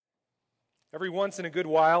Every once in a good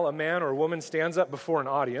while, a man or a woman stands up before an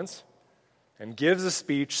audience and gives a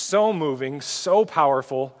speech so moving, so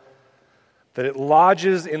powerful, that it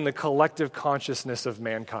lodges in the collective consciousness of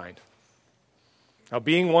mankind. Now,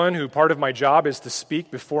 being one who part of my job is to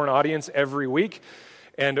speak before an audience every week,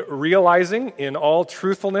 and realizing in all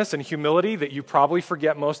truthfulness and humility that you probably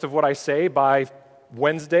forget most of what I say by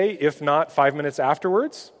Wednesday, if not 5 minutes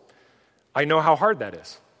afterwards, I know how hard that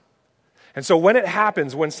is. And so when it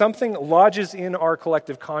happens, when something lodges in our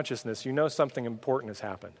collective consciousness, you know something important has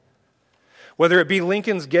happened. Whether it be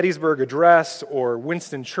Lincoln's Gettysburg Address or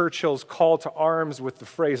Winston Churchill's call to arms with the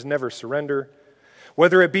phrase "never surrender,"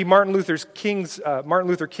 whether it be Martin Luther King's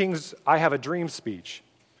 "I Have a Dream" speech,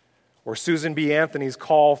 or Susan B. Anthony's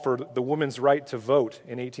call for the woman's right to vote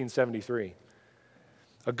in 1873.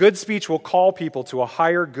 A good speech will call people to a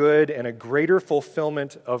higher good and a greater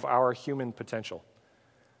fulfillment of our human potential.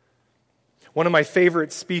 One of my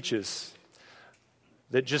favorite speeches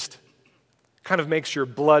that just kind of makes your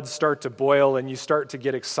blood start to boil and you start to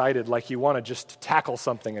get excited like you want to just tackle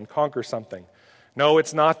something and conquer something. No,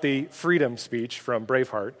 it's not the freedom speech from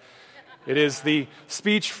Braveheart. It is the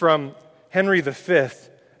speech from Henry V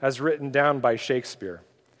as written down by Shakespeare.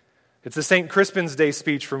 It's the St. Crispin's Day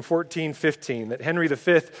speech from 1415 that Henry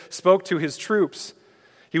V spoke to his troops.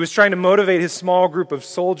 He was trying to motivate his small group of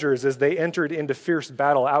soldiers as they entered into fierce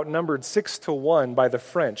battle, outnumbered 6-1 by the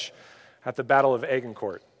French at the Battle of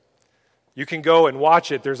Agincourt. You can go and watch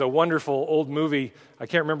it. There's a wonderful old movie. I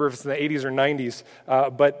can't remember if it's in the 80s or 90s,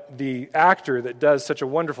 but the actor that does such a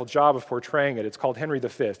wonderful job of portraying it, it's called Henry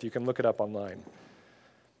V. You can look it up online.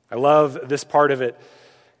 I love this part of it.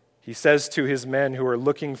 He says to his men who are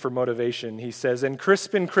looking for motivation, he says, "And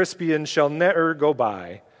Crispin Crispian shall ne'er go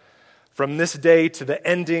by from this day to the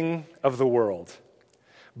ending of the world.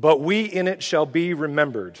 But we in it shall be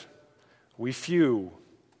remembered. We few,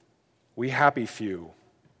 we happy few,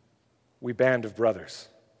 we band of brothers.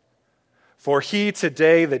 For he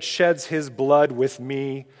today that sheds his blood with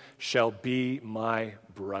me shall be my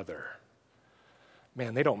brother."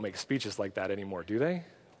 Man, they don't make speeches like that anymore, do they?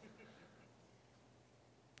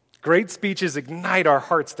 Great speeches ignite our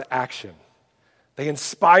hearts to action. They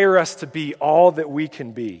inspire us to be all that we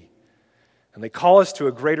can be. And they call us to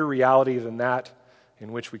a greater reality than that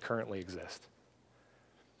in which we currently exist.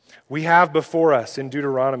 We have before us in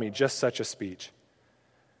Deuteronomy just such a speech.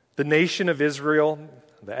 The nation of Israel,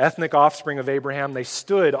 the ethnic offspring of Abraham, they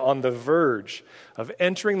stood on the verge of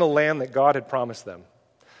entering the land that God had promised them.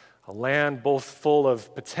 A land both full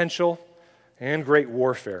of potential and great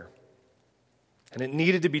warfare. And it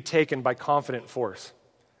needed to be taken by confident force.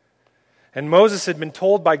 And Moses had been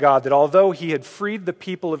told by God that although he had freed the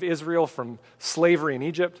people of Israel from slavery in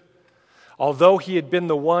Egypt, although he had been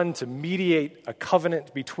the one to mediate a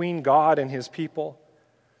covenant between God and his people,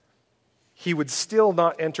 he would still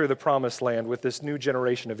not enter the promised land with this new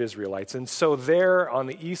generation of Israelites. And so there on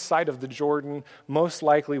the east side of the Jordan, most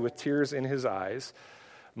likely with tears in his eyes,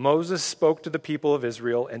 Moses spoke to the people of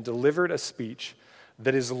Israel and delivered a speech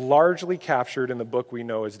that is largely captured in the book we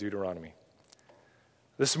know as Deuteronomy.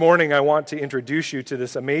 This morning, I want to introduce you to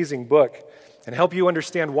this amazing book and help you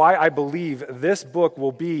understand why I believe this book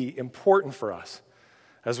will be important for us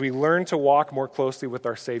as we learn to walk more closely with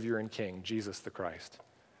our Savior and King, Jesus the Christ.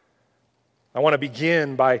 I want to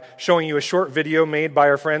begin by showing you a short video made by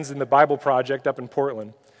our friends in the Bible Project up in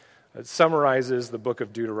Portland. It summarizes the book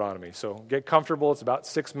of Deuteronomy. So get comfortable. It's about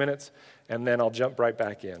 6 minutes, and then I'll jump right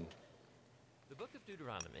back in.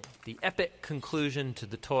 Deuteronomy, the epic conclusion to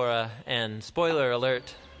the Torah, and spoiler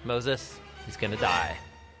alert, Moses, he's going to die.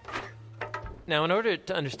 Now, in order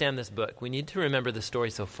to understand this book, we need to remember the story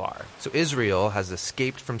so far. So Israel has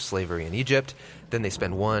escaped from slavery in Egypt. Then they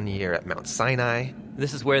spend 1 year at Mount Sinai.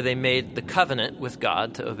 This is where they made the covenant with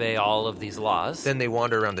God to obey all of these laws. Then they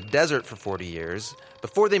wander around the desert for 40 years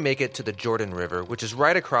before they make it to the Jordan River, which is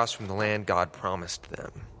right across from the land God promised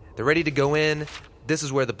them. They're ready to go in. This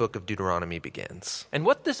is where the book of Deuteronomy begins. And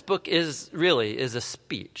what this book is really is a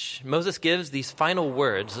speech. Moses gives these final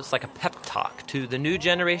words. It's like a pep talk to the new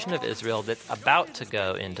generation of Israel that's about to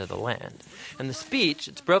go into the land. And the speech,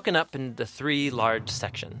 it's broken up into 3 large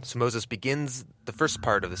sections. So Moses begins the first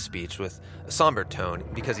part of the speech with a somber tone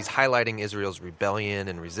because he's highlighting Israel's rebellion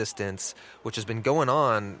and resistance, which has been going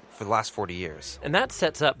on for the last 40 years. And that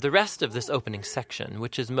sets up the rest of this opening section,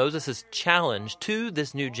 which is Moses' challenge to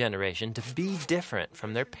this new generation to be different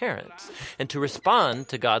from their parents and to respond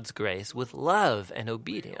to God's grace with love and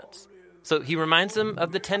obedience. So he reminds them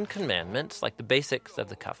of the 10 Commandments, like the basics of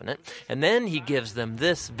the covenant, and then he gives them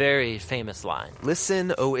this very famous line.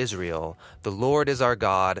 "Listen, O Israel, the Lord is our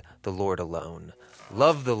God, the Lord alone.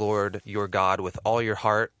 Love the Lord your God with all your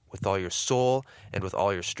heart, with all your soul and with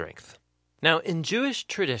all your strength. Now, in Jewish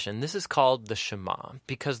tradition, this is called the Shema,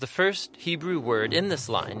 because the first Hebrew word in this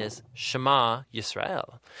line is Shema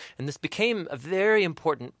Yisrael. And this became a very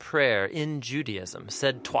important prayer in Judaism,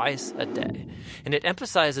 said twice a day. And it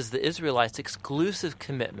emphasizes the Israelites' exclusive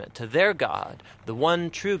commitment to their God, the one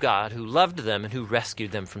true God who loved them and who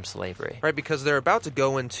rescued them from slavery. Right, because they're about to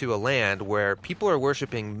go into a land where people are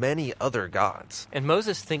worshiping many other gods. And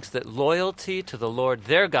Moses thinks that loyalty to the Lord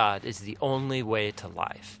their God is the only way to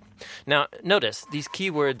life. Now, notice these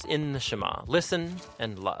key words in the Shema, listen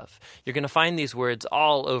and love. You're going to find these words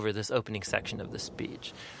all over this opening section of the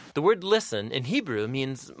speech. The word listen in Hebrew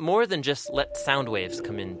means more than just let sound waves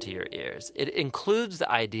come into your ears. It includes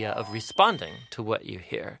the idea of responding to what you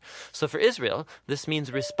hear. So for Israel, this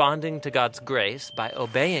means responding to God's grace by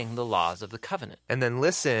obeying the laws of the covenant. And then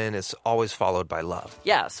listen is always followed by love.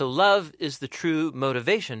 Yeah, so love is the true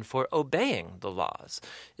motivation for obeying the laws.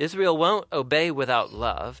 Israel won't obey without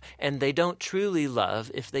love, and they don't truly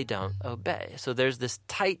love if they don't obey. So there's this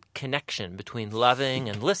tight connection between loving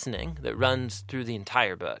and listening that runs through the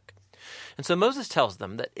entire book. And so Moses tells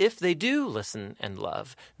them that if they do listen and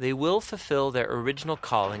love, they will fulfill their original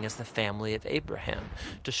calling as the family of Abraham,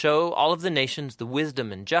 to show all of the nations the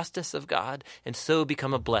wisdom and justice of God, and so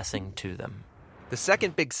become a blessing to them. The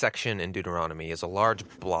second big section in Deuteronomy is a large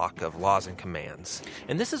block of laws and commands.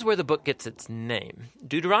 And this is where the book gets its name.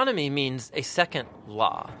 Deuteronomy means a second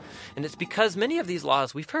law. And it's because many of these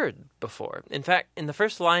laws we've heard before. In fact, in the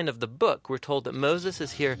first line of the book, we're told that Moses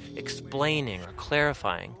is here explaining or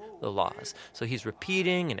clarifying the laws. So he's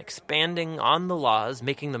repeating and expanding on the laws,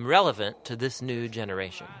 making them relevant to this new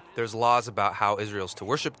generation. There's laws about how Israel's to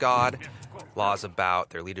worship God, laws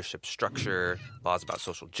about their leadership structure, laws about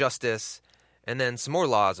social justice, and then some more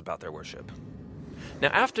laws about their worship. Now,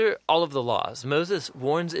 after all of the laws, Moses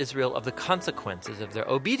warns Israel of the consequences of their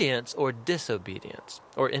obedience or disobedience,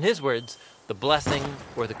 or in his words, the blessing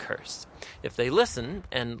or the curse. If they listen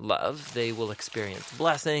and love, they will experience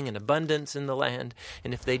blessing and abundance in the land,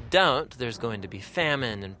 and if they don't, there's going to be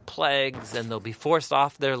famine and plagues, and they'll be forced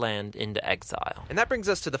off their land into exile. And that brings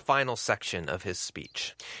us to the final section of his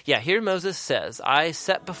speech. Yeah, here Moses says, I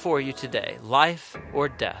set before you today life or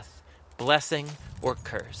death, blessing or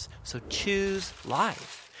curse. So choose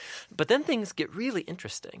life. But then things get really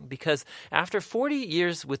interesting, because after 40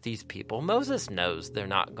 years with these people, Moses knows they're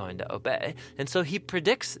not going to obey, and so he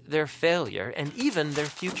predicts their failure and even their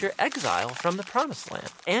future exile from the Promised Land.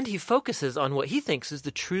 And he focuses on what he thinks is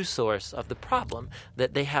the true source of the problem,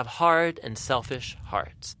 that they have hard and selfish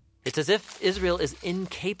hearts. It's as if Israel is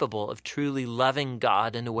incapable of truly loving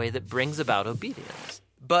God in a way that brings about obedience.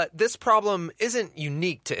 But this problem isn't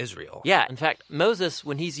unique to Israel. Yeah, in fact, Moses,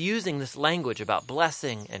 when he's using this language about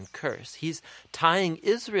blessing and curse, he's tying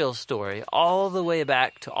Israel's story all the way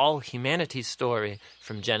back to all humanity's story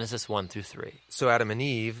from Genesis 1 through 3. So Adam and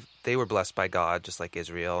Eve, they were blessed by God just like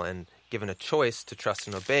Israel and given a choice to trust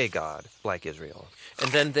and obey God like Israel.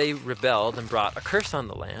 And then they rebelled and brought a curse on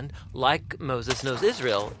the land, like Moses knows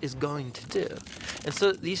Israel is going to do. And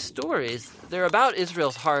so these stories, they're about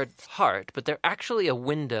Israel's hard heart, but they're actually a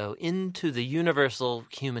window into the universal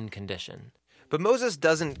human condition. But Moses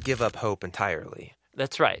doesn't give up hope entirely.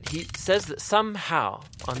 That's right. He says that somehow,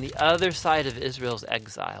 on the other side of Israel's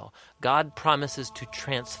exile, God promises to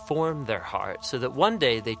transform their heart so that one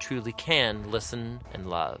day they truly can listen and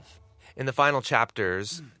love. In the final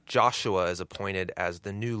chapters, Joshua is appointed as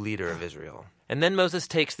the new leader of Israel. And then Moses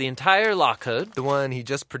takes the entire law code, the one he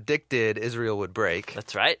just predicted Israel would break.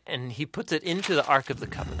 That's right, and he puts it into the Ark of the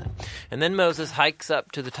Covenant. And then Moses hikes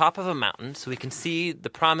up to the top of a mountain so he can see the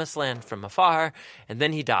Promised Land from afar, and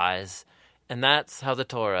then he dies. And that's how the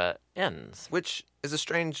Torah ends. Which is a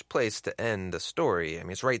strange place to end the story. I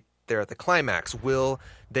mean, it's right there at the climax. Will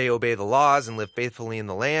they obey the laws and live faithfully in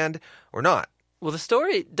the land or not? Well, the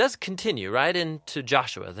story does continue right into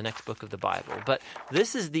Joshua, the next book of the Bible. But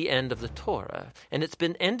this is the end of the Torah, and it's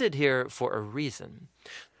been ended here for a reason.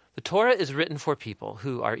 The Torah is written for people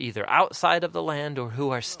who are either outside of the land or who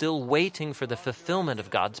are still waiting for the fulfillment of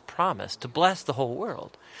God's promise to bless the whole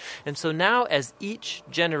world. And so now, as each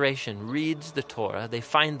generation reads the Torah, they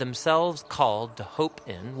find themselves called to hope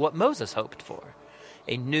in what Moses hoped for,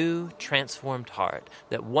 a new, transformed heart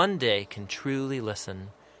that one day can truly listen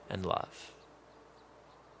and love.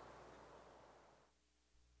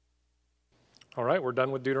 All right, we're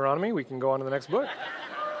done with Deuteronomy. We can go on to the next book.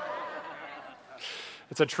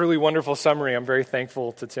 It's a truly wonderful summary. I'm very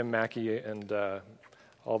thankful to Tim Mackey and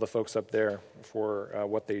all the folks up there for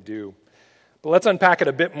what they do. But let's unpack it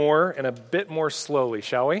a bit more and a bit more slowly,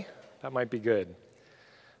 shall we? That might be good.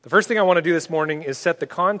 The first thing I want to do this morning is set the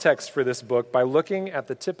context for this book by looking at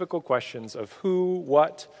the typical questions of who,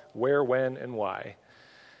 what, where, when, and why.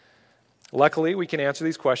 Luckily, we can answer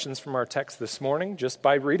these questions from our text this morning just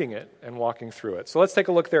by reading it and walking through it. So let's take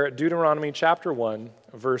a look there at Deuteronomy chapter 1,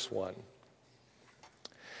 verse 1.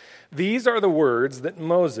 These are the words that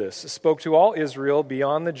Moses spoke to all Israel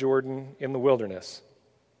beyond the Jordan in the wilderness,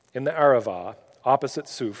 in the Arava, opposite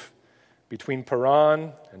Suf, between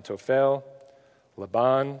Paran and Tophel,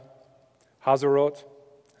 Laban, Hazarot,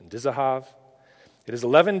 and Dizahav. It is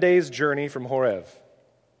 11 days' journey from Horeb,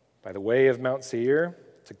 by the way of Mount Seir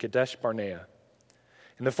to Kadesh Barnea.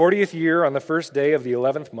 In the 40th year, on the first day of the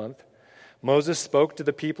 11th month, Moses spoke to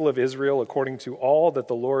the people of Israel according to all that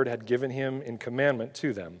the Lord had given him in commandment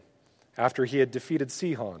to them, after he had defeated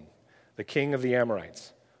Sihon, the king of the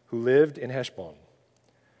Amorites, who lived in Heshbon,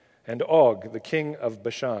 and Og, the king of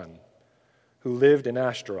Bashan, who lived in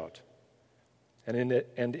Ashtaroth, and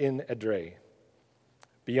in Edrei.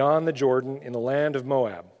 Beyond the Jordan, in the land of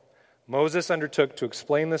Moab, Moses undertook to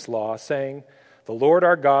explain this law, saying, "The Lord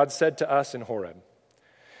our God said to us in Horeb,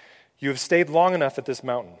 'You have stayed long enough at this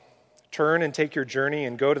mountain. Turn and take your journey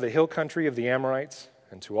and go to the hill country of the Amorites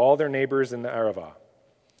and to all their neighbors in the Arava,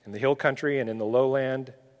 in the hill country and in the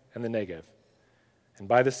lowland and the Negev, and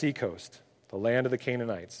by the seacoast, the land of the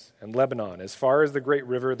Canaanites, and Lebanon, as far as the great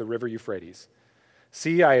river, the river Euphrates.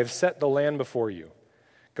 See, I have set the land before you.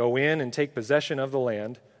 Go in and take possession of the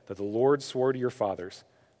land that the Lord swore to your fathers,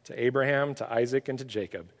 to Abraham, to Isaac, and to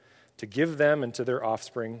Jacob, to give them and to their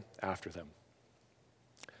offspring after them.'"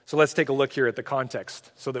 So let's take a look here at the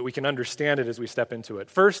context so that we can understand it as we step into it.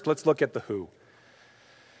 First, let's look at the who.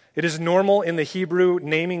 It is normal in the Hebrew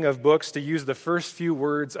naming of books to use the first few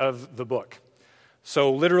words of the book. So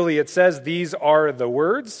literally it says, "These are the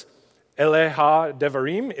words." Eleha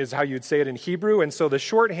Devarim is how you'd say it in Hebrew, and so the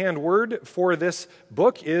shorthand word for this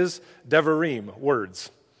book is Devarim,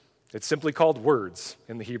 words. It's simply called words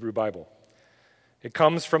in the Hebrew Bible. It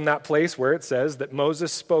comes from that place where it says that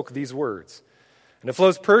Moses spoke these words. And it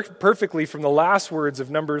flows perfectly from the last words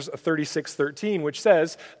of Numbers 36:13, which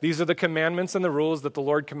says, "These are the commandments and the rules that the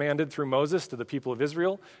Lord commanded through Moses to the people of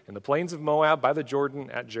Israel in the plains of Moab by the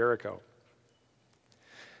Jordan at Jericho."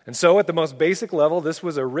 And so at the most basic level, this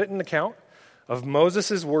was a written account of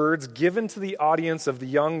Moses' words given to the audience of the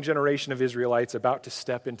young generation of Israelites about to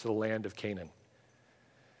step into the land of Canaan.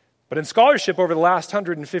 But in scholarship over the last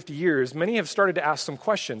 150 years, many have started to ask some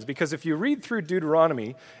questions, because if you read through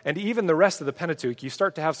Deuteronomy and even the rest of the Pentateuch, you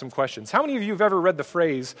start to have some questions. How many of you have ever read the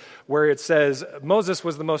phrase where it says, "Moses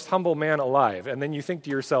was the most humble man alive," and then you think to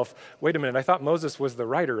yourself, "Wait a minute, I thought Moses was the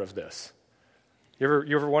writer of this"? You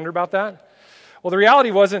ever wonder about that? Well, the reality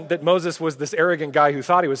wasn't that Moses was this arrogant guy who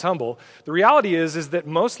thought he was humble. The reality is that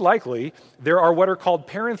most likely there are what are called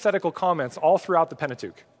parenthetical comments all throughout the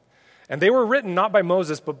Pentateuch. And they were written not by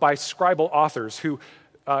Moses, but by scribal authors who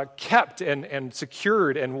kept and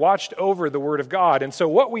secured and watched over the Word of God. And so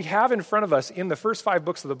what we have in front of us in the first 5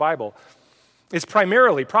 books of the Bible is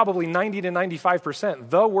primarily, probably 90 to 95%,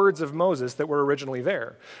 the words of Moses that were originally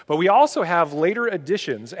there. But we also have later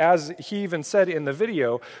additions, as he even said in the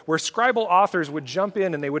video, where scribal authors would jump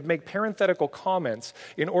in and they would make parenthetical comments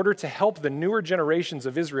in order to help the newer generations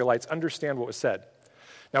of Israelites understand what was said.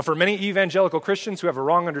 Now, for many evangelical Christians who have a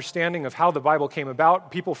wrong understanding of how the Bible came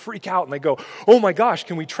about, people freak out and they go, "Oh my gosh,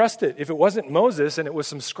 can we trust it? If it wasn't Moses and it was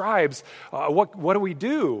some scribes, what do we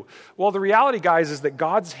do?" Well, the reality, guys, is that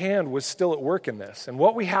God's hand was still at work in this. And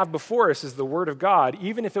what we have before us is the Word of God,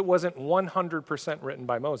 even if it wasn't 100% written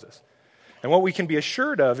by Moses. And what we can be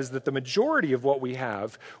assured of is that the majority of what we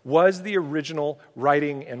have was the original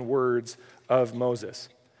writing and words of Moses.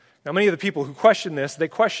 Now, many of the people who question this, they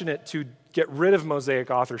question it to get rid of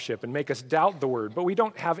Mosaic authorship and make us doubt the Word, but we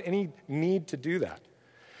don't have any need to do that.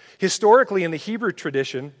 Historically, in the Hebrew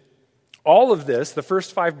tradition, all of this, the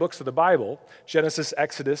first 5 books of the Bible, Genesis,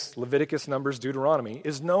 Exodus, Leviticus, Numbers, Deuteronomy,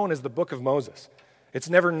 is known as the Book of Moses. It's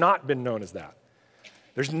never not been known as that.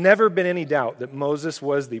 There's never been any doubt that Moses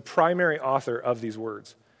was the primary author of these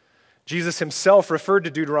words. Jesus himself referred to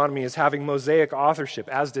Deuteronomy as having Mosaic authorship,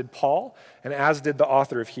 as did Paul, and as did the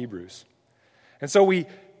author of Hebrews. And so we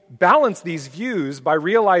balance these views by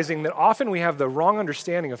realizing that often we have the wrong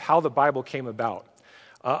understanding of how the Bible came about.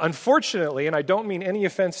 Unfortunately, and I don't mean any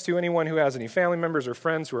offense to anyone who has any family members or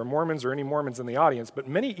friends who are Mormons or any Mormons in the audience, but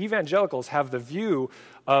many evangelicals have the view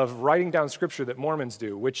of writing down Scripture that Mormons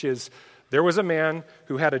do, which is there was a man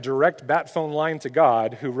who had a direct bat phone line to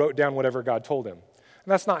God who wrote down whatever God told him.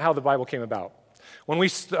 And that's not how the Bible came about. When we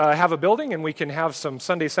have a building and we can have some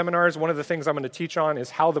Sunday seminars, one of the things I'm going to teach on is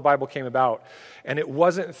how the Bible came about. And it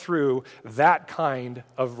wasn't through that kind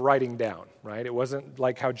of writing down, right? It wasn't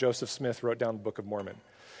like how Joseph Smith wrote down the Book of Mormon.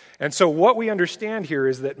 And so what we understand here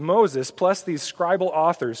is that Moses, plus these scribal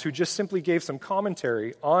authors who just simply gave some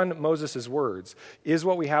commentary on Moses' words, is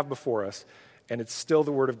what we have before us. And it's still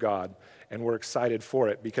the Word of God. And we're excited for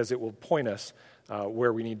it because it will point us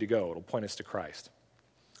where we need to go. It'll point us to Christ.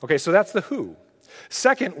 Okay, so that's the who.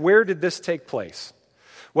 Second, where did this take place?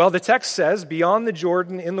 Well, the text says, beyond the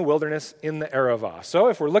Jordan in the wilderness in the Arava. So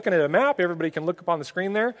if we're looking at a map, everybody can look up on the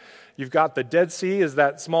screen there. You've got the Dead Sea is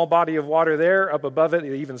that small body of water there. Up above it,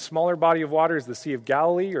 the even smaller body of water is the Sea of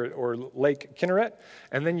Galilee or Lake Kinneret.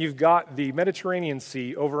 And then you've got the Mediterranean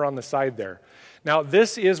Sea over on the side there. Now,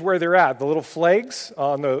 this is where they're at. The little flags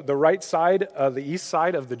on the right side, the east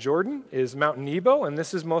side of the Jordan, is Mount Nebo, and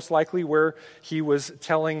this is most likely where he was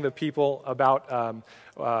telling the people about,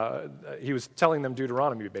 he was telling them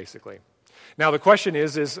Deuteronomy, basically. Now, the question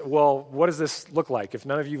is, well, what does this look like? If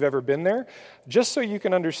none of you have ever been there, just so you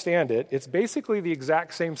can understand it, it's basically the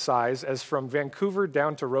exact same size as from Vancouver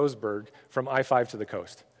down to Roseburg from I-5 to the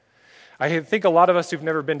coast. I think a lot of us who've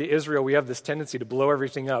never been to Israel, we have this tendency to blow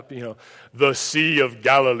everything up, the Sea of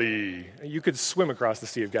Galilee. You could swim across the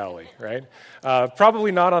Sea of Galilee, right?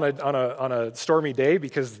 Probably not on a stormy day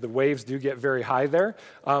because the waves do get very high there,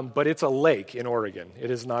 but it's a lake in Oregon.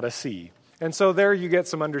 It is not a sea. And so there you get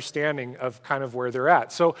some understanding of kind of where they're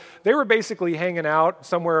at. So they were basically hanging out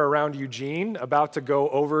somewhere around Eugene, about to go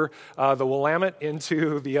over the Willamette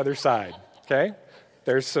into the other side, okay?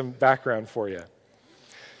 There's some background for you.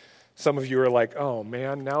 Some of you are like, oh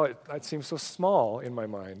man, now that seems so small in my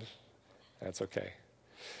mind. That's okay.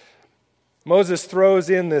 Moses throws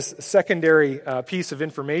in this secondary piece of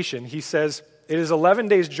information. He says, it is 11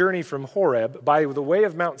 days' journey from Horeb by the way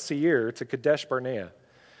of Mount Seir to Kadesh Barnea.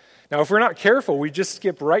 Now, if we're not careful, we just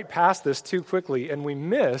skip right past this too quickly and we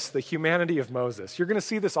miss the humanity of Moses. You're going to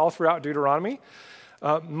see this all throughout Deuteronomy.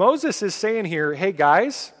 Moses is saying here, hey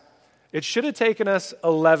guys, it should have taken us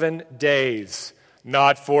 11 days.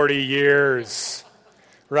 Not 40 years,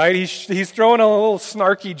 right? He's throwing a little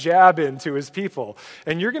snarky jab into his people.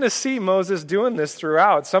 And you're going to see Moses doing this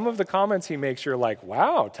throughout. Some of the comments he makes, you're like,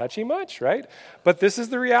 wow, touchy much, right? But this is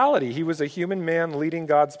the reality. He was a human man leading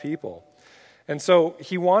God's people. And so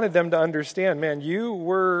he wanted them to understand, man, you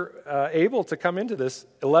were able to come into this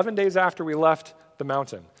 11 days after we left the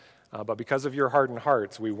mountain. But because of your hardened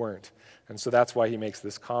hearts, we weren't. And so that's why he makes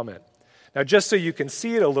this comment. Now, just so you can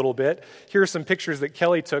see it a little bit, here are some pictures that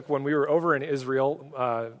Kelly took when we were over in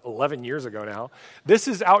Israel 11 years ago now. This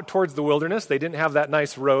is out towards the wilderness. They didn't have that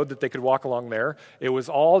nice road that they could walk along there. It was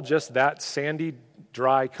all just that sandy,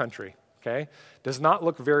 dry country, okay? Does not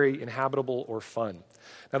look very inhabitable or fun.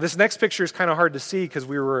 Now, this next picture is kind of hard to see because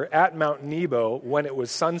we were at Mount Nebo when it was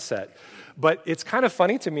sunset. But it's kind of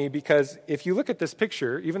funny to me because if you look at this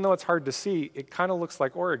picture, even though it's hard to see, it kind of looks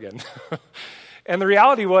like Oregon. And the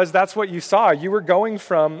reality was that's what you saw. You were going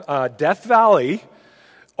from Death Valley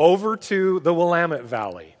over to the Willamette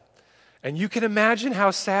Valley. And you can imagine how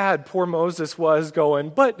sad poor Moses was going,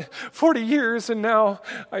 but 40 years and now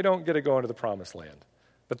I don't get to go into the promised land.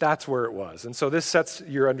 But that's where it was. And so this sets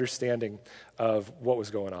your understanding of what was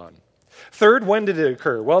going on. Third, when did it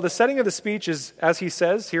occur? Well, the setting of the speech is, as he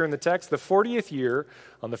says here in the text, the 40th year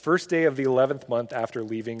on the first day of the 11th month after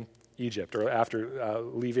leaving Egypt, or after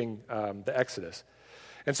leaving the Exodus.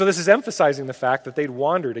 And so this is emphasizing the fact that they'd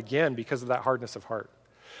wandered again because of that hardness of heart.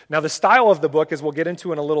 Now, the style of the book, as we'll get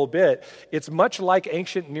into in a little bit, it's much like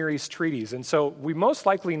ancient Near East treaties. And so we most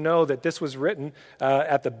likely know that this was written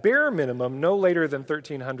at the bare minimum no later than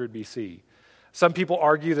 1300 BC. Some people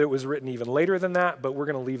argue that it was written even later than that, but we're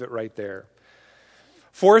going to leave it right there.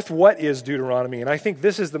 Fourth, what is Deuteronomy? And I think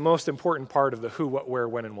this is the most important part of the who, what, where,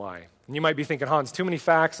 when, and why. And you might be thinking, Hans, too many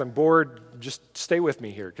facts, I'm bored. Just stay with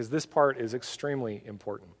me here, because this part is extremely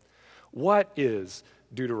important. What is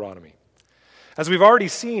Deuteronomy? As we've already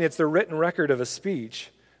seen, it's the written record of a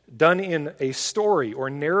speech done in a story or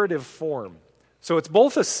narrative form. So it's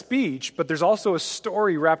both a speech, but there's also a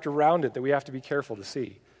story wrapped around it that we have to be careful to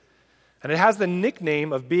see. And it has the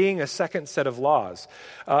nickname of being a second set of laws.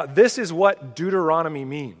 This is what Deuteronomy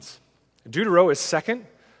means. Deutero is second,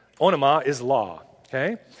 onoma is law,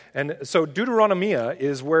 okay? And so Deuteronomia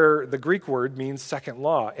is where the Greek word means second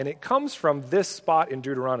law, and it comes from this spot in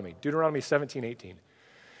Deuteronomy 17:18.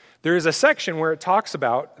 There is a section where it talks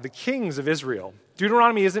about the kings of Israel.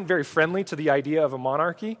 Deuteronomy isn't very friendly to the idea of a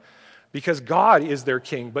monarchy. because God is their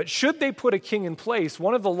king. But should they put a king in place,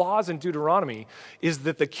 one of the laws in Deuteronomy is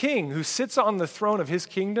that the king who sits on the throne of his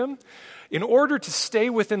kingdom, in order to stay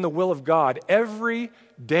within the will of God, every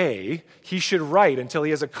day he should write, until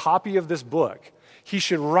he has a copy of this book, he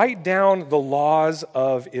should write down the laws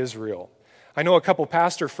of Israel. I know a couple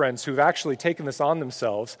pastor friends who've actually taken this on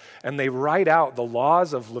themselves, and they write out the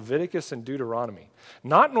laws of Leviticus and Deuteronomy,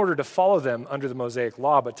 not in order to follow them under the Mosaic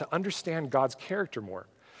law, but to understand God's character more.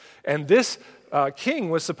 And this king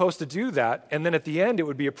was supposed to do that, and then at the end it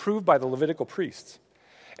would be approved by the Levitical priests.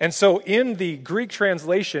 And so in the Greek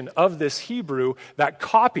translation of this Hebrew, that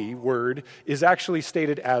copy word is actually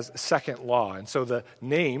stated as second law. And so the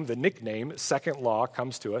nickname, second law,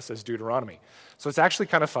 comes to us as Deuteronomy. So it's actually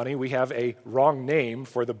kind of funny. We have a wrong name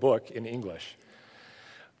for the book in English.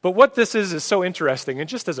 But what this is so interesting. And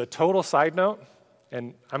just as a total side note,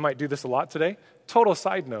 and I might do this a lot today, total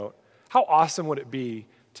side note, how awesome would it be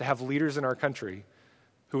to have leaders in our country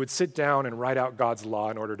who would sit down and write out God's law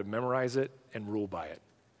in order to memorize it and rule by it?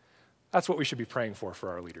 That's what we should be praying for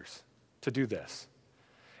our leaders, to do this.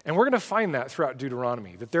 And we're going to find that throughout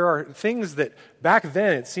Deuteronomy, that there are things that back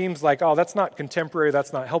then it seems like, oh, that's not contemporary,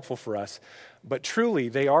 that's not helpful for us. But truly,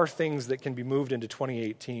 they are things that can be moved into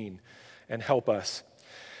 2018 and help us.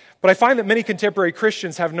 But I find that many contemporary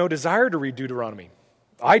Christians have no desire to read Deuteronomy.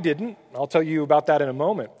 I didn't. I'll tell you about that in a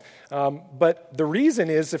moment. But the reason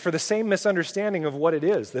is that for the same misunderstanding of what it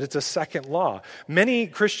is, that it's a second law. Many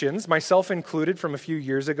Christians, myself included from a few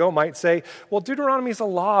years ago, might say, well, Deuteronomy is a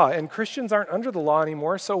law, and Christians aren't under the law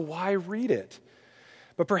anymore, so why read it?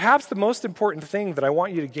 But perhaps the most important thing that I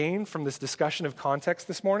want you to gain from this discussion of context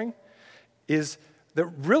this morning is that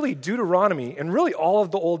really Deuteronomy, and really all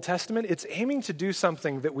of the Old Testament, it's aiming to do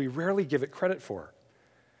something that we rarely give it credit for.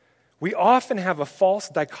 We often have a false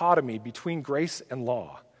dichotomy between grace and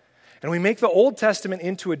law. And we make the Old Testament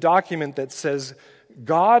into a document that says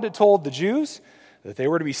God told the Jews that they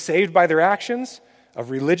were to be saved by their actions of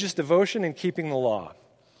religious devotion and keeping the law.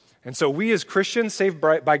 And so we as Christians, saved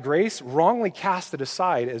by grace, wrongly cast it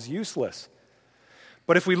aside as useless.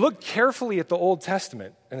 But if we look carefully at the Old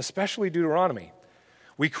Testament, and especially Deuteronomy,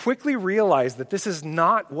 we quickly realize that this is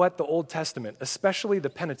not what the Old Testament, especially the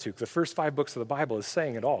Pentateuch, the first 5 books of the Bible, is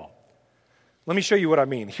saying at all. Let me show you what I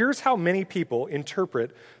mean. Here's how many people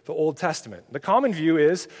interpret the Old Testament. The common view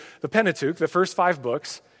is the Pentateuch, the first 5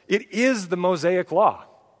 books, it is the Mosaic law.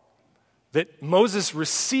 That Moses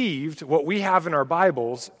received what we have in our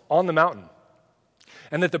Bibles on the mountain.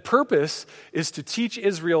 And that the purpose is to teach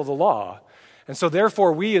Israel the law. And so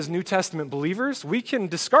therefore we as New Testament believers, we can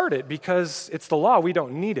discard it because it's the law. We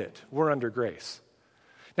don't need it. We're under grace.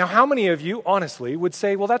 Now, how many of you, honestly, would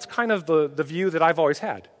say, well, that's kind of the view that I've always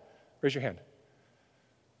had? Raise your hand.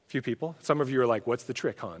 Few people. Some of you are like, what's the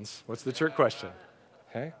trick, Hans? What's the trick question?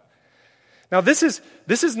 Okay. Now, this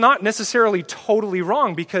is not necessarily totally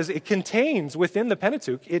wrong because it contains, within the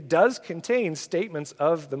Pentateuch, it does contain statements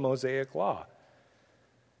of the Mosaic law.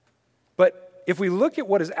 But if we look at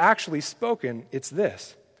what is actually spoken, it's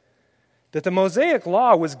this, that the Mosaic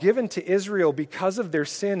law was given to Israel because of their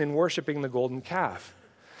sin in worshiping the golden calf.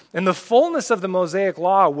 And the fullness of the Mosaic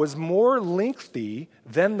law was more lengthy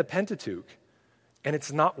than the Pentateuch. And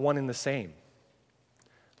it's not one and the same.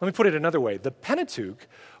 Let me put it another way. The Pentateuch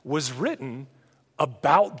was written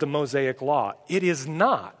about the Mosaic law. It is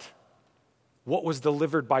not what was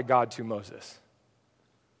delivered by God to Moses.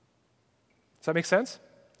 Does that make sense?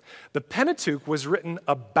 The Pentateuch was written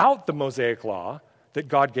about the Mosaic law that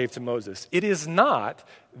God gave to Moses. It is not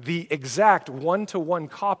the exact one-to-one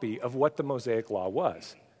copy of what the Mosaic law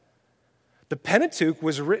was. The Pentateuch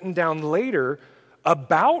was written down later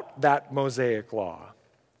about that Mosaic law.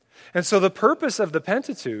 And so the purpose of the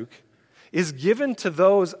Pentateuch is given to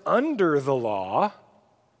those under the law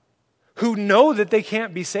who know that they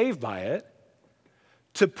can't be saved by it,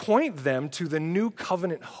 to point them to the new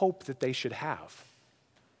covenant hope that they should have.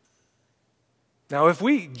 Now, if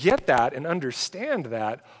we get that and understand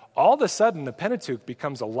that, all of a sudden the Pentateuch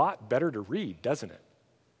becomes a lot better to read, doesn't it?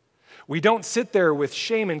 We don't sit there with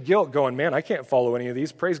shame and guilt going, man, I can't follow any of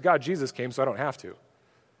these. Praise God, Jesus came, so I don't have to.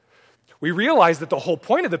 We realize that the whole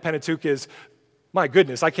point of the Pentateuch is, my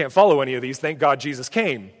goodness, I can't follow any of these. Thank God Jesus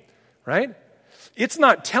came, right? It's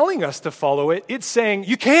not telling us to follow it. It's saying,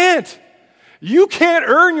 you can't. You can't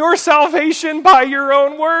earn your salvation by your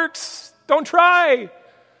own works. Don't try.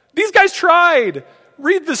 These guys tried.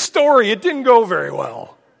 Read the story. It didn't go very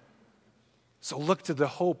well. So look to the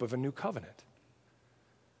hope of a new covenant.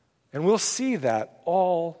 And we'll see that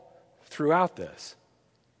all throughout this.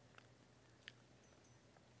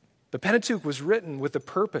 The Pentateuch was written with the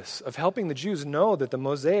purpose of helping the Jews know that the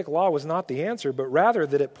Mosaic law was not the answer, but rather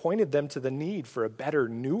that it pointed them to the need for a better,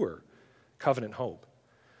 newer covenant hope.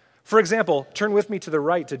 For example, turn with me to the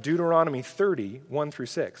right to Deuteronomy 30, 1 through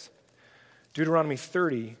 6. Deuteronomy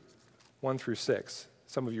 30, 1 through 6.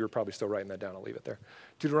 Some of you are probably still writing that down. I'll leave it there.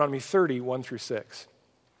 Deuteronomy 30, 1 through 6.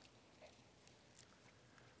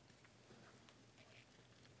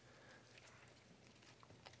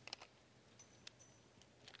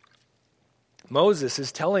 Moses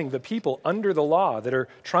is telling the people under the law that are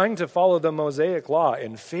trying to follow the Mosaic law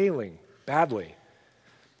and failing badly.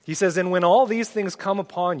 He says, "And when all these things come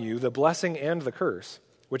upon you, the blessing and the curse,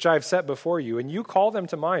 which I have set before you, and you call them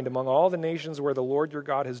to mind among all the nations where the Lord your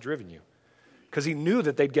God has driven you," because he knew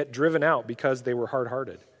that they'd get driven out because they were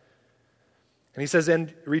hard-hearted. And he says,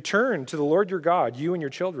 "And return to the Lord your God, you and your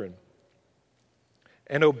children,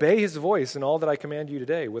 and obey his voice in all that I command you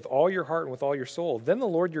today, with all your heart and with all your soul. Then the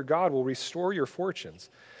Lord your God will restore your fortunes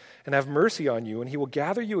and have mercy on you, and he will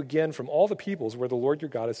gather you again from all the peoples where the Lord your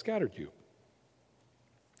God has scattered you.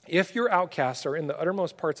 If your outcasts are in the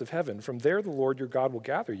uttermost parts of heaven, from there the Lord your God will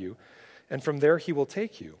gather you, and from there he will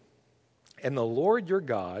take you. And the Lord your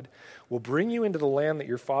God will bring you into the land that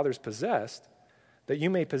your fathers possessed, that you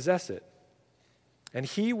may possess it. And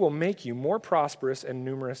he will make you more prosperous and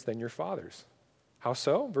numerous than your fathers." How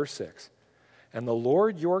so? Verse 6. "And the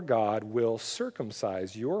Lord your God will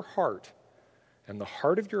circumcise your heart and the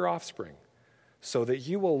heart of your offspring, so that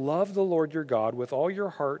you will love the Lord your God with all your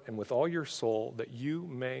heart and with all your soul, that you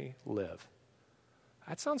may live."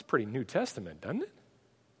 That sounds pretty New Testament, doesn't it?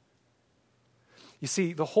 You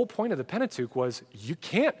see, the whole point of the Pentateuch was you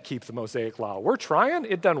can't keep the Mosaic law. We're trying,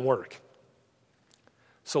 it doesn't work.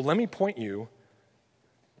 So let me point you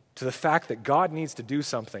to the fact that God needs to do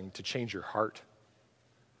something to change your heart.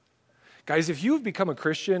 Guys, if you've become a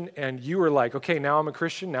Christian and you are like, okay, now I'm a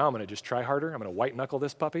Christian, now I'm going to just try harder, I'm going to white knuckle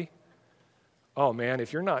this puppy. Oh man,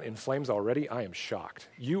 if you're not in flames already, I am shocked.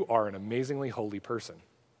 You are an amazingly holy person.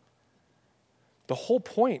 The whole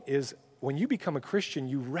point is when you become a Christian,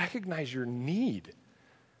 you recognize your need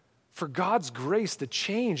for God's grace to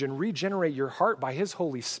change and regenerate your heart by his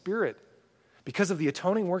Holy Spirit because of the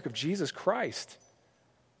atoning work of Jesus Christ,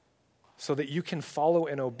 so that you can follow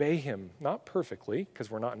and obey him, not perfectly,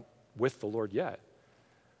 because we're not with the Lord yet,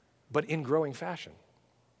 but in growing fashion.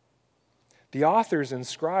 The authors and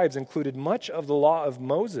scribes included much of the law of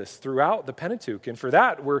Moses throughout the Pentateuch, and for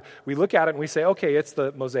that, we look at it and we say, okay, it's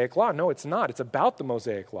the Mosaic law. No, it's not. It's about the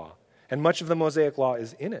Mosaic law, and much of the Mosaic law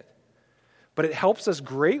is in it. But it helps us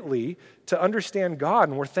greatly to understand God,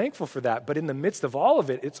 and we're thankful for that. But in the midst of all of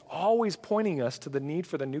it, it's always pointing us to the need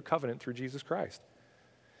for the new covenant through Jesus Christ.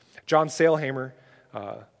 John Sailhamer,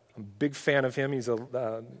 I'm a big fan of him.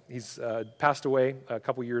 He's passed away a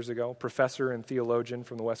couple years ago, professor and theologian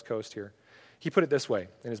from the West Coast here. He put it this way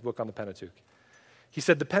in his book on the Pentateuch. He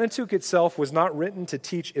said, "The Pentateuch itself was not written to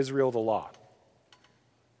teach Israel the law.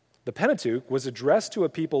 The Pentateuch was addressed to a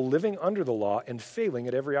people living under the law and failing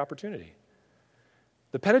at every opportunity.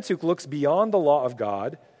 The Pentateuch looks beyond the law of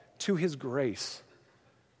God to his grace.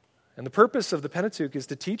 And the purpose of the Pentateuch is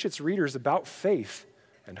to teach its readers about faith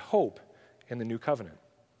and hope in the new covenant.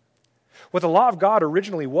 What the law of God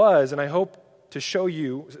originally was, and I hope to show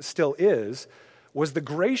you still is, was the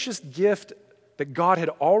gracious gift that God had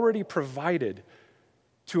already provided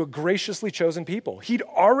to a graciously chosen people. He'd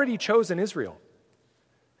already chosen Israel.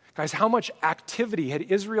 Guys, how much activity had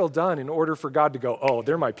Israel done in order for God to go, oh,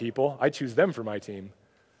 they're my people, I choose them for my team?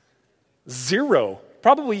 Zero,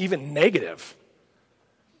 probably even negative.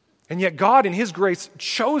 And yet God, in his grace,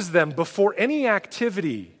 chose them before any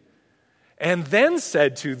activity and then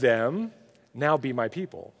said to them, now be my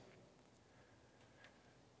people.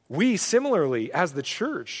 We similarly, as the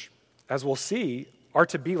church, as we'll see, are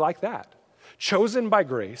to be like that. Chosen by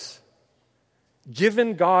grace,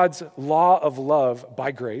 given God's law of love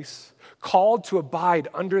by grace, called to abide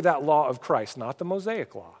under that law of Christ, not the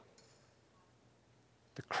Mosaic law,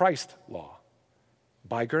 the Christ law,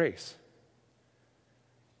 by grace.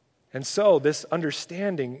 And so this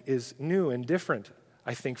understanding is new and different,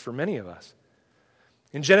 I think, for many of us.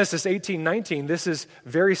 In Genesis 18:19, this is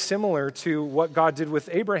very similar to what God did with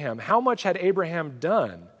Abraham. How much had Abraham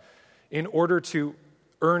done in order to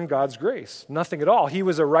earn God's grace? Nothing at all. He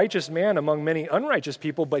was a righteous man among many unrighteous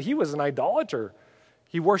people, but he was an idolater.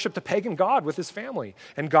 He worshiped a pagan god with his family,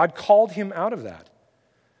 and God called him out of that.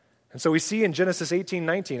 And so we see in Genesis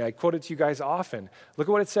 18:19, I quote it to you guys often, look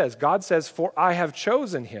at what it says. God says, "For I have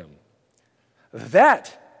chosen him,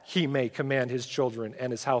 that he may command his children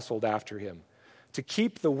and his household after him, to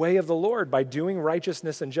keep the way of the Lord by doing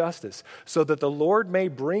righteousness and justice, so that the Lord may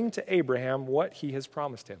bring to Abraham what he has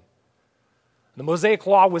promised him." The Mosaic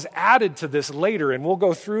Law was added to this later, and we'll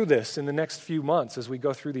go through this in the next few months as we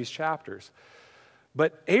go through these chapters.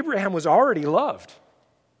 But Abraham was already loved.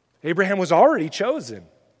 Abraham was already chosen.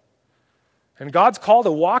 And God's call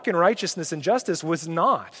to walk in righteousness and justice was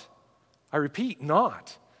not, I repeat,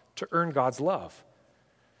 not to earn God's love.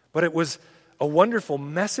 But it was a wonderful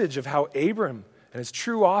message of how Abram and his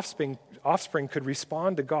true offspring could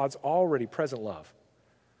respond to God's already present love.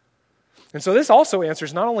 And so this also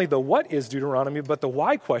answers not only the what is Deuteronomy, but the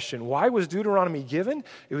why question. Why was Deuteronomy given?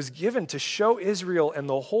 It was given to show Israel and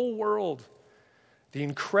the whole world the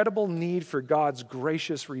incredible need for God's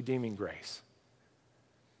gracious redeeming grace.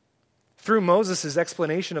 Through Moses'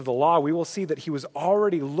 explanation of the law, we will see that he was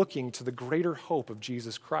already looking to the greater hope of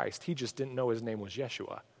Jesus Christ. He just didn't know his name was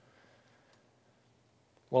Yeshua.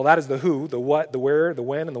 Well, that is the who, the what, the where, the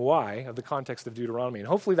when, and the why of the context of Deuteronomy. And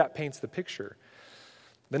hopefully that paints the picture.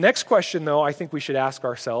 The next question, though, I think we should ask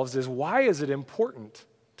ourselves is, why is it important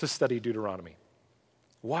to study Deuteronomy?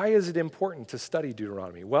 Why is it important to study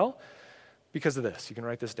Deuteronomy? Well, because of this. You can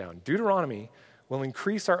write this down. Deuteronomy will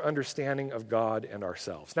increase our understanding of God and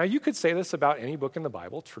ourselves. Now, you could say this about any book in the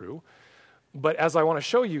Bible, true. But as I want to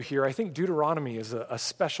show you here, I think Deuteronomy is a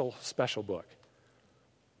special, special book.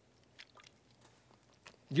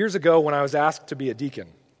 Years ago, when I was asked to be a deacon,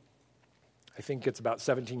 I think it's about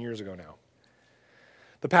 17 years ago now,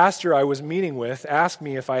 the pastor I was meeting with asked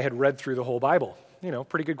me if I had read through the whole Bible. You know,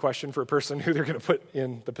 pretty good question for a person who they're going to put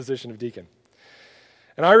in the position of deacon.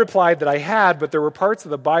 And I replied that I had, but there were parts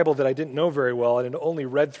of the Bible that I didn't know very well and had only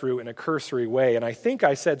read through in a cursory way. And I think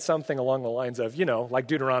I said something along the lines of, like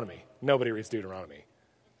Deuteronomy. Nobody reads Deuteronomy,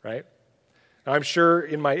 right? Now, I'm sure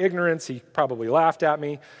in my ignorance, he probably laughed at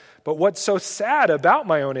me. But what's so sad about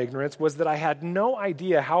my own ignorance was that I had no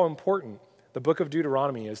idea how important the book of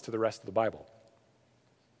Deuteronomy is to the rest of the Bible,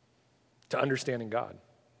 to understanding God,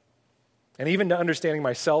 and even to understanding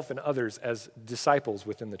myself and others as disciples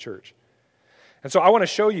within the church. And so I want to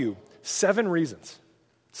show you 7 reasons.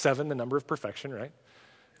 7, the number of perfection, right?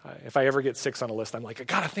 If I ever get 6 on a list, I'm like, I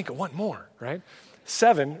got to think of one more, right?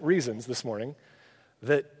 7 reasons this morning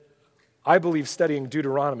that I believe studying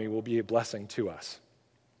Deuteronomy will be a blessing to us.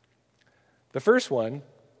 The first one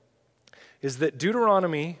is that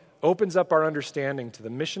Deuteronomy opens up our understanding to the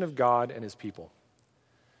mission of God and his people.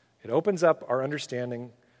 It opens up our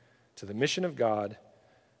understanding to the mission of God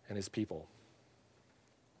and his people.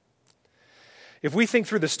 If we think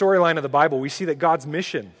through the storyline of the Bible, we see that God's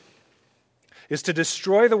mission is to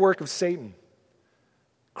destroy the work of Satan,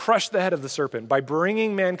 crush the head of the serpent by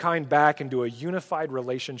bringing mankind back into a unified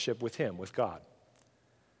relationship with him, with God.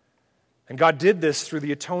 And God did this through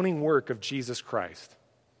the atoning work of Jesus Christ.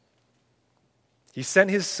 He sent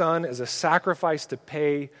his Son as a sacrifice to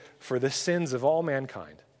pay for the sins of all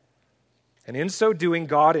mankind. And in so doing,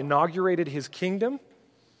 God inaugurated his kingdom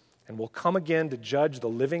and will come again to judge the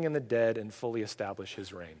living and the dead and fully establish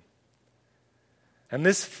his reign. And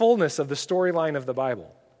this fullness of the storyline of the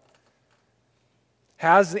Bible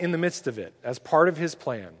has in the midst of it, as part of his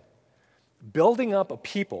plan, building up a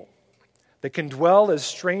people that can dwell as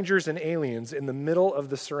strangers and aliens in the middle of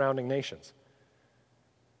the surrounding nations.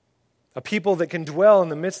 A people that can dwell in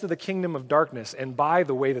the midst of the kingdom of darkness, and by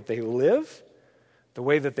the way that they live, the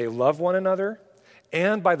way that they love one another,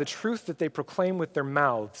 and by the truth that they proclaim with their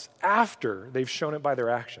mouths after they've shown it by their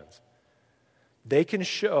actions, they can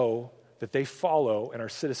show that they follow and are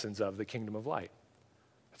citizens of the kingdom of light.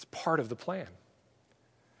 That's part of the plan.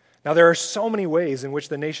 Now, there are so many ways in which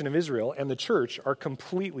the nation of Israel and the church are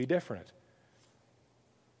completely different.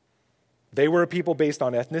 They were a people based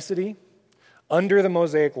on ethnicity, under the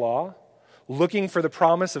Mosaic Law, looking for the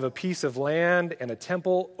promise of a piece of land and a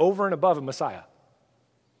temple over and above a Messiah.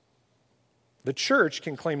 The church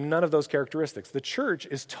can claim none of those characteristics. The church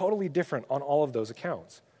is totally different on all of those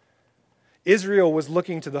accounts. Israel was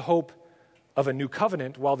looking to the hope of a new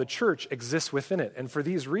covenant while the church exists within it. And for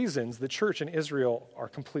these reasons, the church and Israel are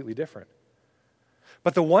completely different.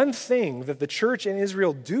 But the one thing that the church and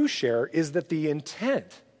Israel do share is that the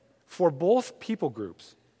intent for both people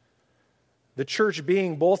groups, the church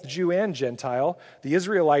being both Jew and Gentile, the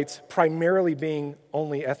Israelites primarily being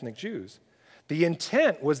only ethnic Jews, the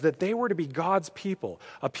intent was that they were to be God's people,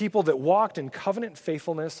 a people that walked in covenant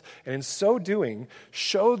faithfulness and in so doing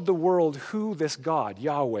showed the world who this God,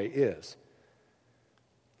 Yahweh, is.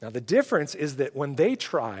 Now the difference is that when they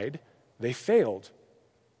tried, they failed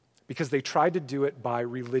because they tried to do it by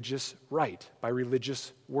religious rite, by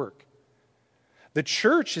religious work. The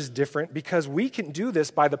church is different because we can do this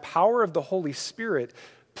by the power of the Holy Spirit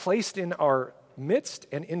placed in our midst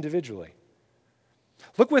and individually.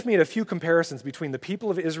 Look with me at a few comparisons between the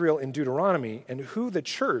people of Israel in Deuteronomy and who the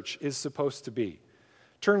church is supposed to be.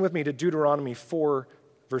 Turn with me to Deuteronomy 4,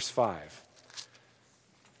 verse 5.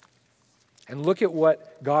 And look at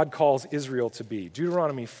what God calls Israel to be.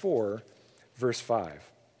 Deuteronomy 4, verse 5.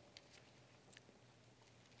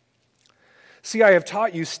 See, I have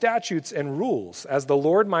taught you statutes and rules, as the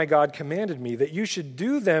Lord my God commanded me, that you should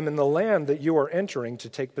do them in the land that you are entering to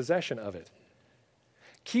take possession of it.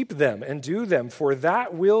 Keep them and do them, for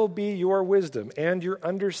that will be your wisdom and your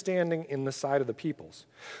understanding in the sight of the peoples,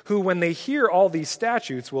 who, when they hear all these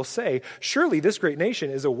statutes, will say, surely this great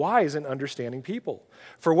nation is a wise and understanding people.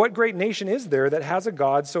 For what great nation is there that has a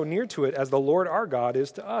God so near to it as the Lord our God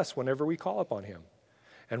is to us whenever we call upon him?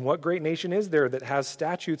 And what great nation is there that has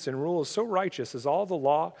statutes and rules so righteous as all the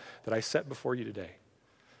law that I set before you today?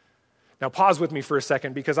 Now pause with me for a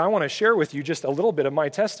second, because I want to share with you just a little bit of my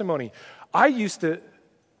testimony. I used to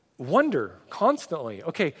wonder constantly,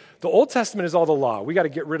 okay, the Old Testament is all the law. We got to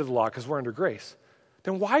get rid of the law because we're under grace.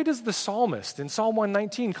 Then why does the psalmist in Psalm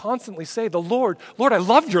 119 constantly say, the Lord, I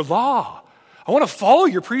love your law. I want to follow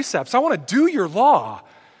your precepts. I want to do your law.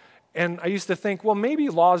 And I used to think, well, maybe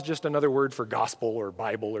law is just another word for gospel or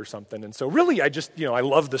Bible or something. And so really I just, I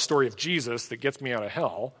love the story of Jesus that gets me out of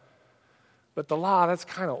hell. But the law, that's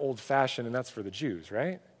kind of old-fashioned, and that's for the Jews,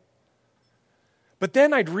 right? But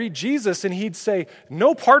then I'd read Jesus and he'd say,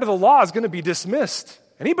 no part of the law is going to be dismissed.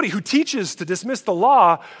 Anybody who teaches to dismiss the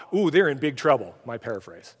law, they're in big trouble, my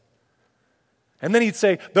paraphrase. And then he'd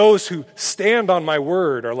say, those who stand on my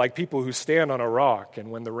word are like people who stand on a rock, and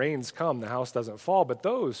when the rains come, the house doesn't fall. But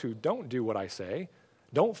those who don't do what I say,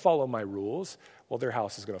 don't follow my rules, well, their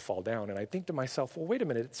house is going to fall down. And I think to myself, well, wait a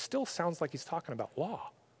minute, it still sounds like he's talking about law.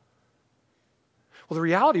 Well, the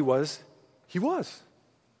reality was, he was.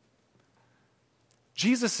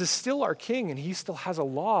 Jesus is still our king, and he still has a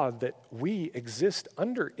law that we exist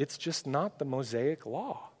under. It's just not the Mosaic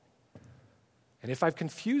law. And if I've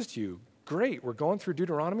confused you, great, we're going through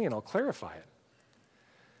Deuteronomy and I'll clarify it.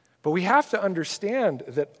 But we have to understand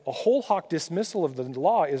that a whole hog dismissal of the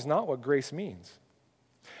law is not what grace means.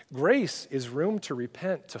 Grace is room to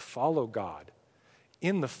repent, to follow God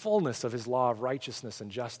in the fullness of his law of righteousness and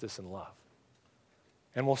justice and love.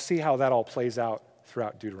 And we'll see how that all plays out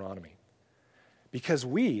throughout Deuteronomy. Because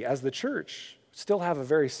we, as the church, still have a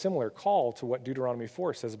very similar call to what Deuteronomy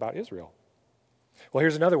 4 says about Israel. Well,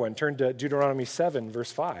 here's another one. Turn to Deuteronomy 7,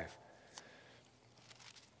 verse 5.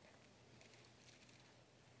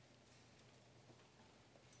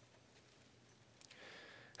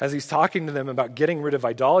 As he's talking to them about getting rid of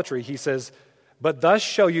idolatry, he says, but thus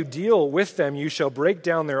shall you deal with them. You shall break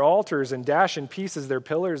down their altars and dash in pieces their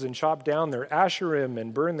pillars and chop down their asherim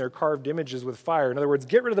and burn their carved images with fire. In other words,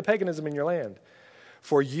 get rid of the paganism in your land.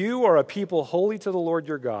 For you are a people holy to the Lord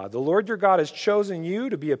your God. The Lord your God has chosen you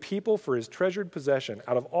to be a people for his treasured possession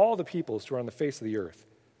out of all the peoples who are on the face of the earth.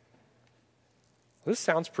 This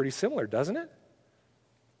sounds pretty similar, doesn't it?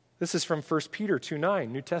 This is from 1 Peter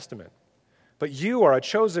 2:9, New Testament. But you are a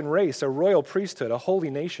chosen race, a royal priesthood, a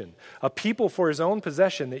holy nation, a people for his own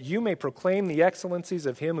possession, that you may proclaim the excellencies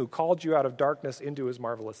of him who called you out of darkness into his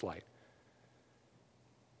marvelous light.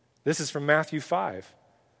 This is from Matthew 5.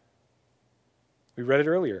 We read it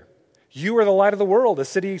earlier. You are the light of the world. A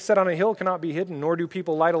city set on a hill cannot be hidden, nor do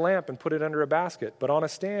people light a lamp and put it under a basket, but on a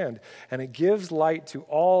stand, and it gives light to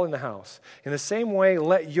all in the house. In the same way,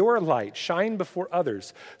 let your light shine before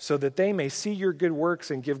others, so that they may see your good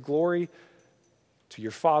works and give glory to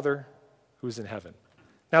your Father who is in heaven.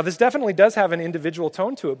 Now, this definitely does have an individual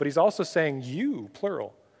tone to it, but he's also saying you,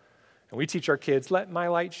 plural. And we teach our kids, let my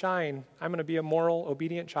light shine. I'm going to be a moral,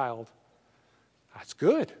 obedient child. That's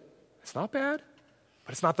good. It's not bad,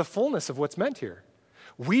 but it's not the fullness of what's meant here.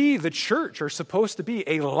 We, the church, are supposed to be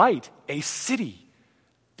a light, a city,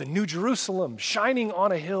 the New Jerusalem, shining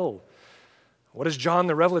on a hill. What does John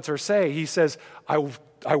the Revelator say? He says,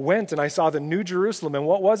 I went and I saw the New Jerusalem, and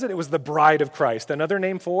what was it? It was the bride of Christ. Another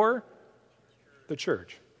name for the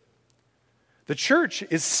church. The church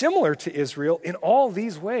is similar to Israel in all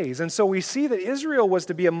these ways, and so we see that Israel was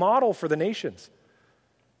to be a model for the nations,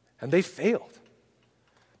 and they failed.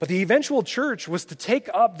 But the eventual church was to take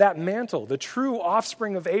up that mantle, the true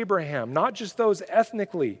offspring of Abraham, not just those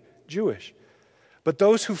ethnically Jewish, but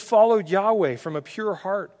those who followed Yahweh from a pure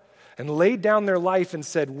heart and laid down their life and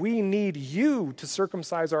said, we need you to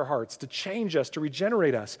circumcise our hearts, to change us, to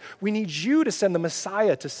regenerate us. We need you to send the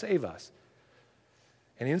Messiah to save us.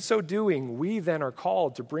 And in so doing, we then are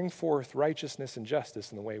called to bring forth righteousness and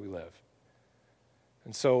justice in the way we live.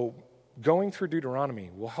 And so going through Deuteronomy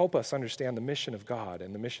will help us understand the mission of God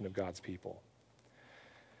and the mission of God's people.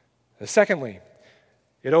 Secondly,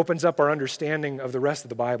 It opens up our understanding of the rest of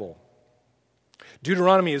the Bible.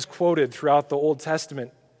 Deuteronomy is quoted throughout the Old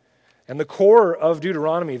Testament, and the core of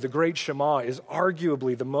Deuteronomy, the great Shema, is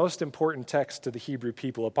arguably the most important text to the Hebrew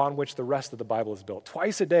people upon which the rest of the Bible is built.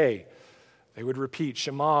 Twice a day, they would repeat,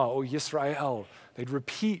 Shema, O Yisrael. They'd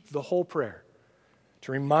repeat the whole prayer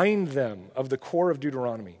to remind them of the core of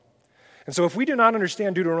Deuteronomy. And so if we do not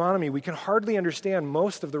understand Deuteronomy, we can hardly understand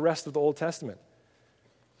most of the rest of the Old Testament.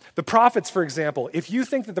 The prophets, for example, if you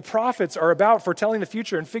think that the prophets are about foretelling the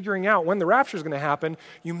future and figuring out when the rapture is going to happen,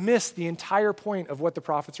 you miss the entire point of what the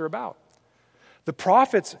prophets are about. The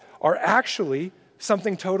prophets are actually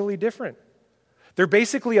something totally different. They're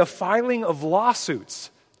basically a filing of lawsuits,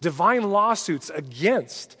 divine lawsuits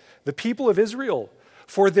against the people of Israel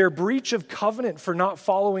for their breach of covenant for not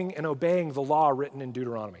following and obeying the law written in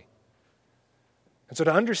Deuteronomy. And so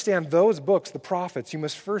to understand those books, the prophets, you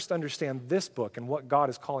must first understand this book and what God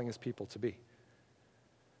is calling his people to be.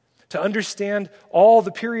 To understand all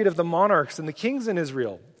the period of the monarchs and the kings in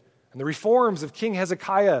Israel and the reforms of King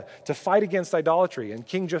Hezekiah to fight against idolatry and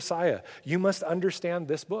King Josiah, you must understand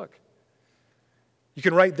this book. You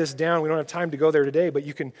can write this down. We don't have time to go there today, but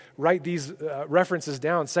you can write these references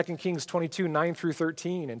down. 2 Kings 22, 9 through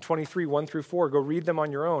 13, and 23, 1 through 4. Go read them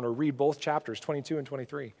on your own or read both chapters, 22 and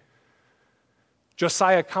 23.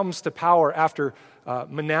 Josiah comes to power after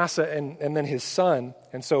Manasseh and then his son,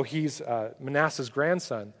 and so he's Manasseh's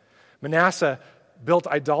grandson. Manasseh built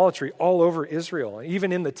idolatry all over Israel,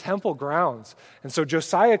 even in the temple grounds. And so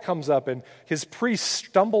Josiah comes up, and his priests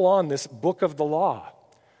stumble on this book of the law.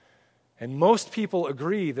 And most people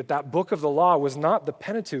agree that that book of the law was not the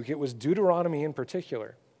Pentateuch, it was Deuteronomy in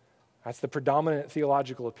particular. That's the predominant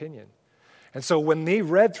theological opinion. And so when they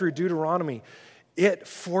read through Deuteronomy, it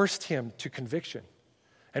forced him to conviction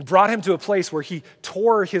and brought him to a place where he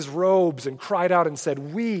tore his robes and cried out and said,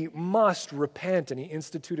 "We must repent," and he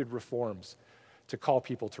instituted reforms to call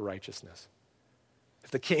people to righteousness.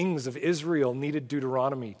 If the kings of Israel needed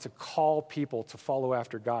Deuteronomy to call people to follow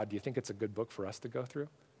after God, do you think it's a good book for us to go through?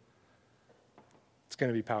 It's going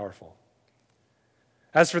to be powerful.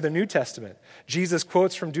 As for the New Testament, Jesus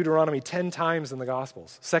quotes from Deuteronomy 10 times in the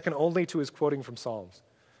Gospels, second only to his quoting from Psalms.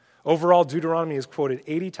 Overall, Deuteronomy is quoted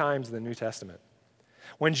 80 times in the New Testament.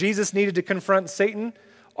 When Jesus needed to confront Satan,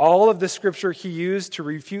 all of the scripture he used to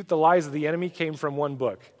refute the lies of the enemy came from one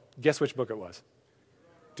book. Guess which book it was?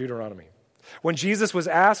 Deuteronomy. When Jesus was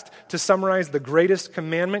asked to summarize the greatest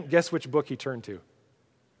commandment, guess which book he turned to?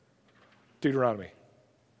 Deuteronomy.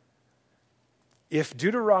 If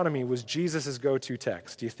Deuteronomy was Jesus' go-to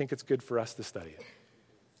text, do you think it's good for us to study it?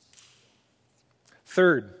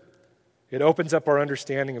 Third, it opens up our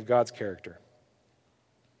understanding of God's character.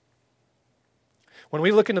 When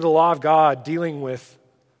we look into the law of God dealing with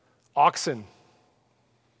oxen,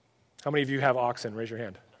 how many of you have oxen? Raise your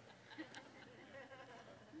hand.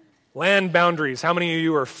 Land boundaries, how many of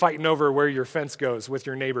you are fighting over where your fence goes with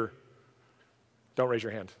your neighbor? Don't raise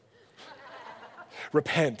your hand.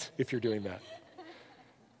 Repent if you're doing that.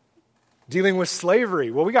 Dealing with slavery,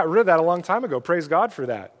 well, we got rid of that a long time ago. Praise God for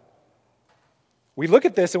that. We look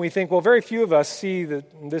at this and we think, well, very few of us see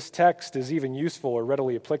that this text is even useful or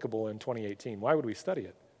readily applicable in 2018. Why would we study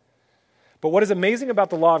it? But what is amazing about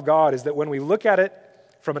the law of God is that when we look at it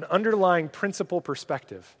from an underlying principle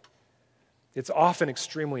perspective, it's often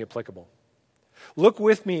extremely applicable. Look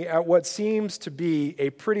with me at what seems to be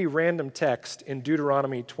a pretty random text in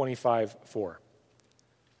Deuteronomy 25:4.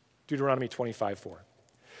 Deuteronomy 25:4.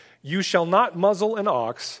 You shall not muzzle an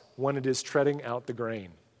ox when it is treading out the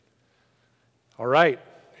grain. All right,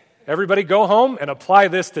 everybody go home and apply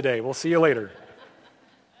this today. We'll see you later.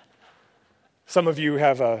 Some of you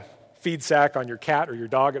have a feed sack on your cat or your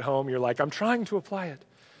dog at home. You're like, I'm trying to apply it.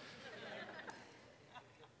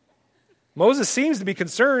 Moses seems to be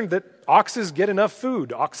concerned that oxes get enough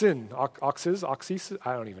food. Oxen. I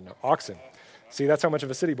don't even know. Oxen. See, that's how much of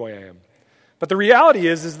a city boy I am. But the reality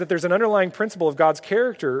is that there's an underlying principle of God's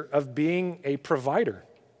character of being a provider.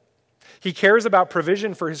 He cares about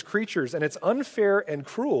provision for his creatures, and it's unfair and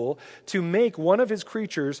cruel to make one of his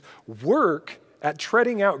creatures work at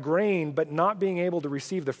treading out grain but not being able to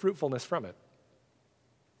receive the fruitfulness from it.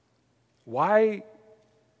 Why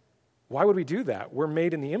would we do that? We're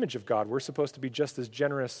made in the image of God. We're supposed to be just as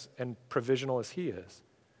generous and provisional as he is.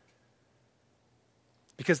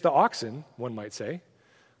 Because the oxen, one might say,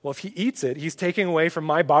 well, if he eats it, he's taking away from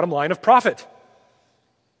my bottom line of profit.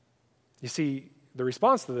 You see, the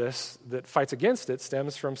response to this that fights against it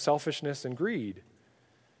stems from selfishness and greed.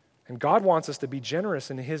 And God wants us to be generous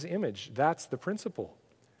in his image. That's the principle.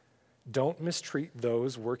 Don't mistreat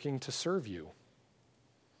those working to serve you.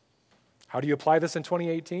 How do you apply this in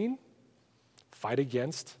 2018? Fight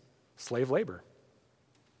against slave labor.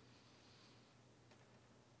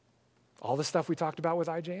 All the stuff we talked about with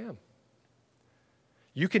IJM.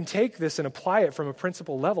 You can take this and apply it from a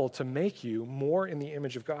principle level to make you more in the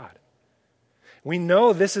image of God. We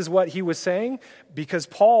know this is what he was saying because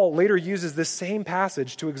Paul later uses this same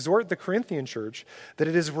passage to exhort the Corinthian church that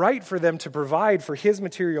it is right for them to provide for his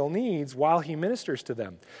material needs while he ministers to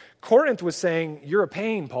them. Corinth was saying, "You're a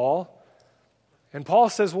pain, Paul." And Paul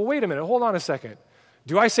says, "Well, wait a minute, hold on a second.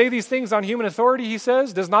 Do I say these things on human authority?" He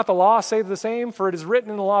says. "Does not the law say the same? For it is written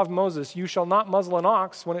in the law of Moses, you shall not muzzle an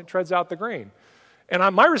ox when it treads out the grain."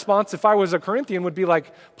 And my response, if I was a Corinthian, would be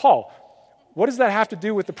like, "Paul, what does that have to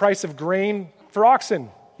do with the price of grain for oxen?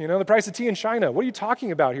 You know, the price of tea in China. What are you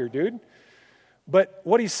talking about here, dude?" But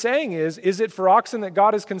what he's saying is it for oxen that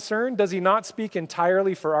God is concerned? Does he not speak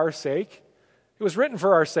entirely for our sake? It was written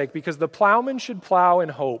for our sake because the plowman should plow in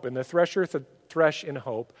hope and the thresher thresh in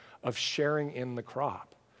hope of sharing in the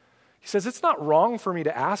crop. He says, it's not wrong for me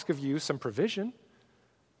to ask of you some provision.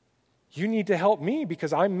 You need to help me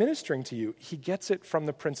because I'm ministering to you. He gets it from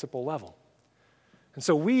the principle level. And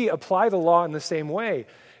so we apply the law in the same way.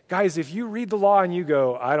 Guys, if you read the law and you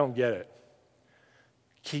go, "I don't get it,"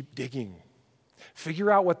 keep digging.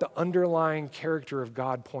 Figure out what the underlying character of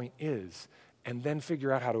God point is, and then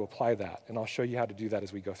figure out how to apply that. And I'll show you how to do that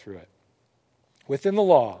as we go through it. Within the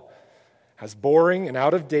law, as boring and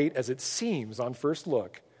out of date as it seems on first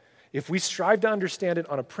look, if we strive to understand it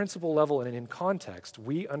on a principle level and in context,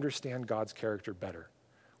 we understand God's character better.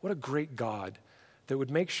 What a great God that would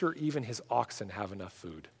make sure even his oxen have enough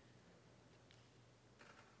food.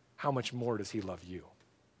 How much more does he love you?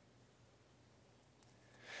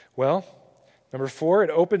 Well, number 4, it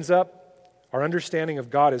opens up our understanding of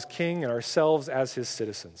God as king and ourselves as his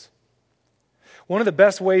citizens. One of the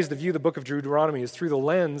best ways to view the book of Deuteronomy is through the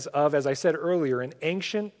lens of, as I said earlier, an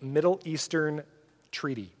ancient Middle Eastern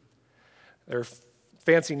treaty. There are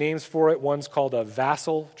fancy names for it. One's called a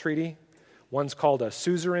vassal treaty. One's called a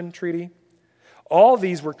suzerain treaty. All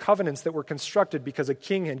these were covenants that were constructed because a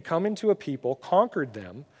king had come into a people, conquered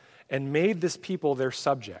them, and made this people their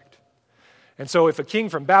subject. And so if a king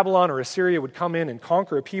from Babylon or Assyria would come in and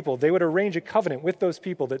conquer a people, they would arrange a covenant with those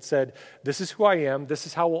people that said, "This is who I am, this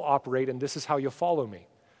is how we'll operate, and this is how you'll follow me.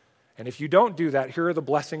 And if you don't do that, here are the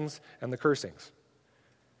blessings and the cursings."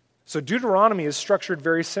 So Deuteronomy is structured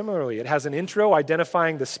very similarly. It has an intro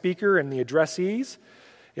identifying the speaker and the addressees.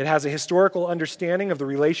 It has a historical understanding of the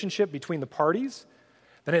relationship between the parties.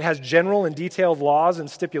 Then it has general and detailed laws and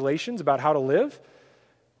stipulations about how to live,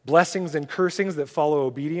 blessings and cursings that follow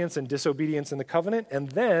obedience and disobedience in the covenant, and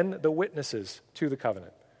then the witnesses to the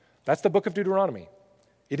covenant. That's the book of Deuteronomy.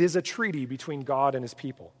 It is a treaty between God and his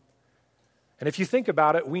people. And if you think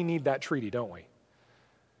about it, we need that treaty, don't we?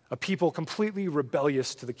 A people completely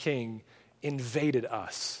rebellious to the king invaded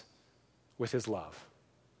us with his love.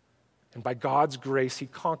 And by God's grace, he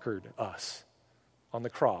conquered us on the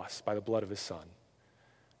cross by the blood of his son.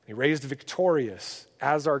 He raised victorious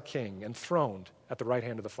as our king, enthroned at the right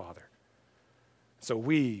hand of the Father. So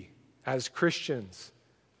we, as Christians,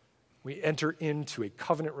 we enter into a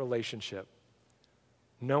covenant relationship,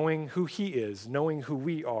 knowing who he is, knowing who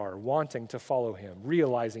we are, wanting to follow him,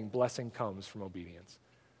 realizing blessing comes from obedience.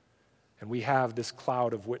 And we have this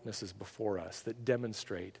cloud of witnesses before us that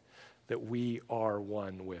demonstrate that we are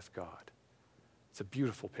one with God. It's a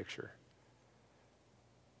beautiful picture.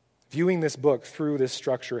 Viewing this book through this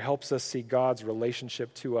structure helps us see God's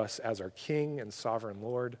relationship to us as our King and Sovereign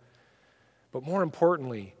Lord. But more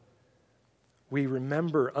importantly, we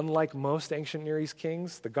remember, unlike most ancient Near East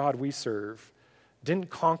kings, the God we serve didn't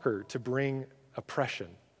conquer to bring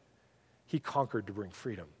oppression. He conquered to bring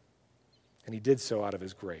freedom. And he did so out of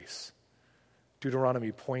his grace.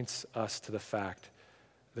 Deuteronomy points us to the fact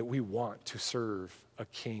that we want to serve a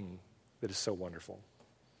king that is so wonderful.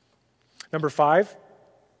 Number 5,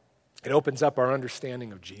 it opens up our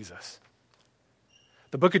understanding of Jesus.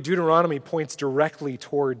 The book of Deuteronomy points directly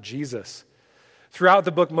toward Jesus. Throughout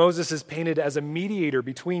the book, Moses is painted as a mediator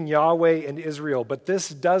between Yahweh and Israel, but this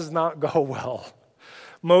does not go well.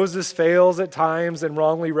 Moses fails at times and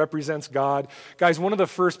wrongly represents God. Guys, one of the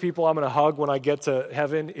first people I'm going to hug when I get to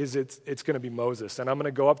heaven is it's going to be Moses. And I'm going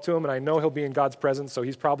to go up to him, and I know he'll be in God's presence, so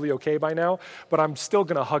he's probably okay by now. But I'm still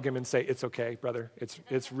going to hug him and say, "It's okay, brother.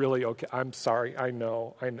 It's really okay. I'm sorry. I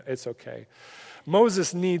know. It's okay."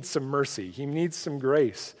 Moses needs some mercy. He needs some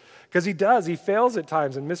grace. Because he does. He fails at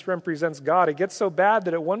times and misrepresents God. It gets so bad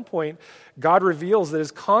that at one point, God reveals that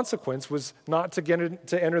his consequence was not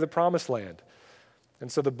to enter the promised land.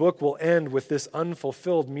 And so the book will end with this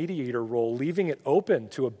unfulfilled mediator role, leaving it open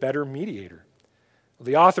to a better mediator.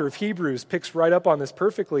 The author of Hebrews picks right up on this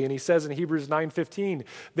perfectly, and he says in Hebrews 9:15,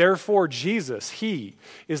 therefore Jesus, he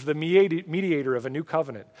is the mediator of a new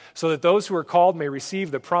covenant, so that those who are called may receive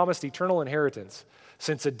the promised eternal inheritance,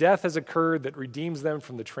 since a death has occurred that redeems them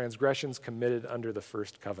from the transgressions committed under the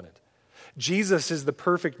first covenant. Jesus is the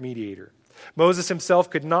perfect mediator. Moses himself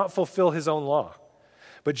could not fulfill his own law,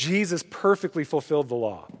 but Jesus perfectly fulfilled the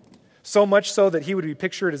law. So much so that he would be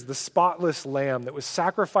pictured as the spotless lamb that was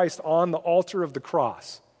sacrificed on the altar of the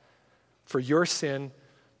cross for your sin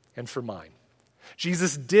and for mine.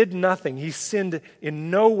 Jesus did nothing. He sinned in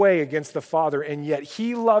no way against the Father, and yet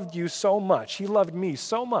he loved you so much, he loved me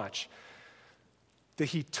so much, that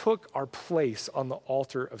he took our place on the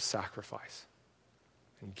altar of sacrifice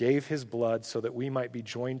and gave his blood so that we might be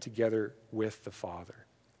joined together with the Father.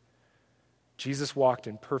 Jesus walked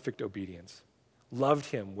in perfect obedience, loved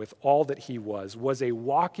him with all that he was a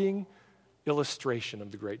walking illustration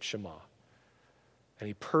of the great Shema. And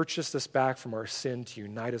he purchased us back from our sin to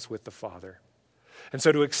unite us with the Father. And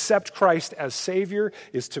so to accept Christ as Savior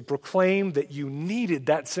is to proclaim that you needed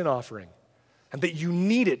that sin offering, and that you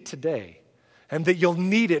need it today, and that you'll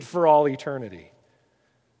need it for all eternity,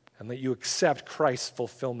 and that you accept Christ's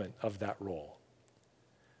fulfillment of that role.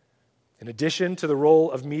 In addition to the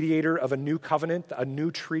role of mediator of a new covenant, a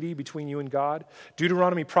new treaty between you and God,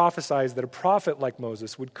 Deuteronomy prophesies that a prophet like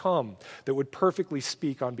Moses would come that would perfectly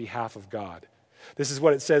speak on behalf of God. This is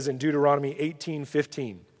what it says in Deuteronomy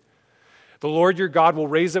 18:15. The Lord your God will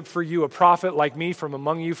raise up for you a prophet like me from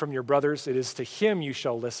among you, from your brothers. It is to him you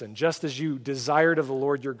shall listen, just as you desired of the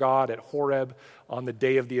Lord your God at Horeb on the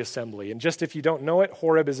day of the assembly. And just if you don't know it,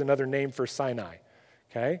 Horeb is another name for Sinai,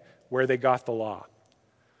 okay, where they got the law.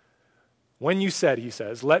 When you said, he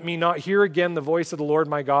says, let me not hear again the voice of the Lord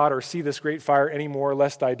my God or see this great fire anymore,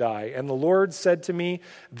 lest I die. And the Lord said to me,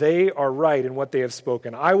 they are right in what they have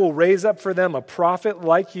spoken. I will raise up for them a prophet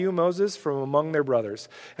like you, Moses, from among their brothers.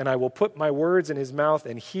 And I will put my words in his mouth,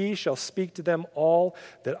 and he shall speak to them all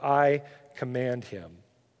that I command him.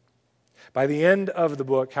 By the end of the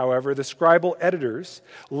book, however, the scribal editors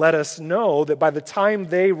let us know that by the time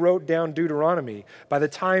they wrote down Deuteronomy, by the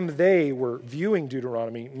time they were viewing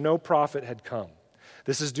Deuteronomy, no prophet had come.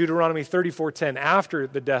 This is Deuteronomy 34:10, after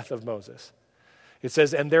the death of Moses. It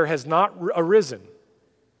says, and there has not arisen,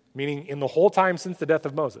 meaning in the whole time since the death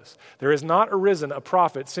of Moses, there has not arisen a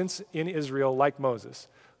prophet since in Israel like Moses,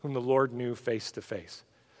 whom the Lord knew face to face.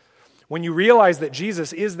 When you realize that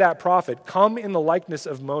Jesus is that prophet, come in the likeness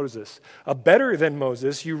of Moses, a better than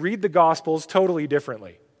Moses, you read the Gospels totally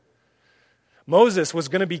differently. Moses was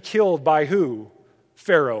going to be killed by who?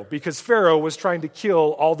 Pharaoh, because Pharaoh was trying to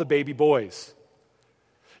kill all the baby boys.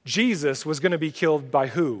 Jesus was going to be killed by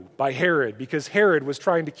who? By Herod, because Herod was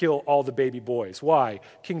trying to kill all the baby boys. Why?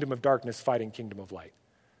 Kingdom of darkness fighting kingdom of light.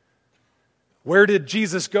 Where did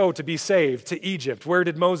Jesus go to be saved? To Egypt. Where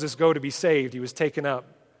did Moses go to be saved? He was taken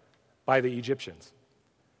up by the Egyptians.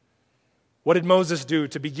 What did Moses do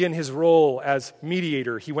to begin his role as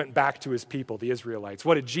mediator? He went back to his people, the Israelites.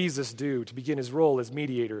 What did Jesus do to begin his role as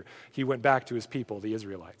mediator? He went back to his people, the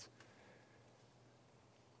Israelites.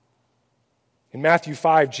 In Matthew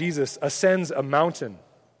 5, Jesus ascends a mountain,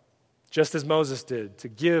 just as Moses did, to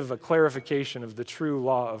give a clarification of the true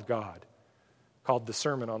law of God, called the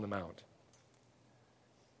Sermon on the Mount.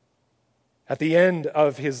 At the end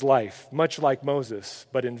of his life, much like Moses,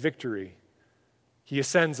 but in victory, he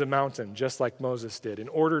ascends a mountain just like Moses did in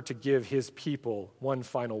order to give his people one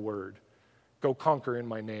final word. Go conquer in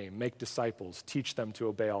my name, make disciples, teach them to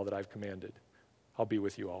obey all that I've commanded. I'll be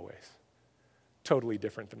with you always. Totally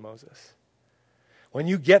different than Moses. When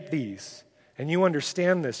you get these and you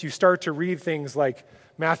understand this, you start to read things like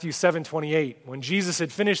Matthew 7:28. When Jesus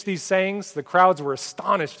had finished these sayings, the crowds were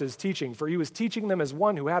astonished at his teaching, for he was teaching them as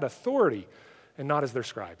one who had authority and not as their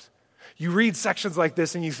scribes. You read sections like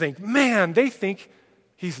this and you think, man, they think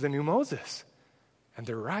he's the new Moses. And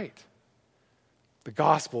they're right. The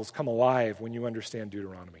Gospels come alive when you understand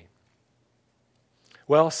Deuteronomy.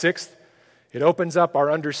 Well, sixth, it opens up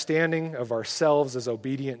our understanding of ourselves as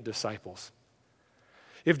obedient disciples.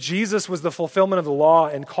 If Jesus was the fulfillment of the law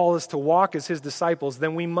and called us to walk as his disciples,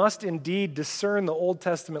 then we must indeed discern the Old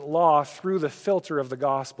Testament law through the filter of the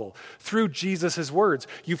gospel, through Jesus' words.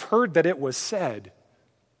 You've heard that it was said,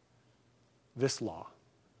 this law.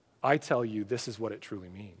 I tell you, this is what it truly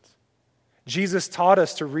means. Jesus taught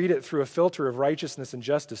us to read it through a filter of righteousness and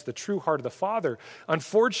justice, the true heart of the Father.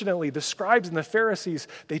 Unfortunately, the scribes and the Pharisees,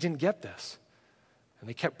 they didn't get this. And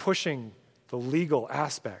they kept pushing the legal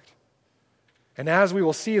aspect. And as we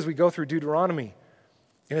will see as we go through Deuteronomy,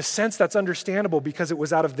 In a sense, that's understandable because it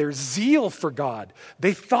was out of their zeal for God.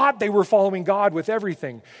 They thought they were following God with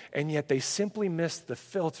everything, and yet they simply missed the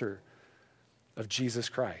filter of Jesus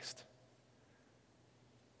Christ.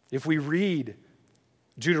 If we read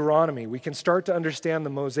Deuteronomy, we can start to understand the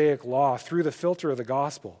Mosaic law through the filter of the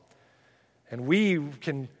gospel. And we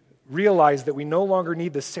can realize that we no longer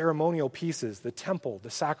need the ceremonial pieces, the temple, the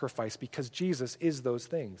sacrifice, because Jesus is those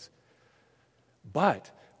things.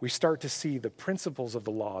 But we start to see the principles of the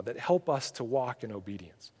law that help us to walk in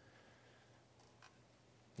obedience.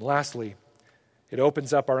 And lastly, it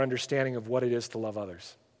opens up our understanding of what it is to love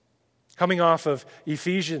others. Coming off of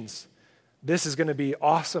Ephesians, this is going to be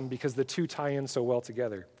awesome because the two tie in so well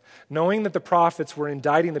together. Knowing that the prophets were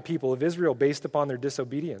indicting the people of Israel based upon their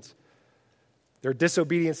disobedience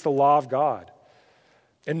to the law of God,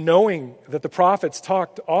 and knowing that the prophets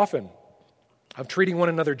talked often of treating one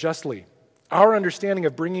another justly, our understanding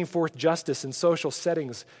of bringing forth justice in social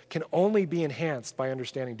settings can only be enhanced by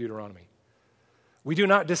understanding Deuteronomy. We do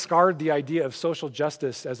not discard the idea of social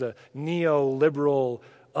justice as a neoliberal,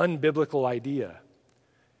 unbiblical idea.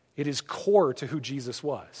 It is core to who Jesus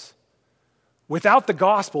was. Without the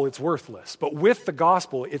gospel, it's worthless. But with the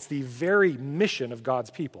gospel, it's the very mission of God's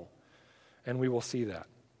people. And we will see that.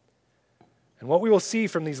 And what we will see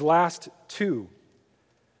from these last two,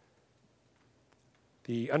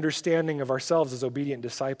 the understanding of ourselves as obedient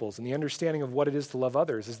disciples and the understanding of what it is to love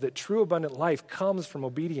others, is that true abundant life comes from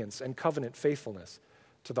obedience and covenant faithfulness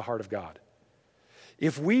to the heart of God.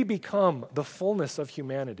 If we become the fullness of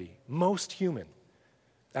humanity, most human,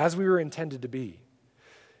 as we were intended to be,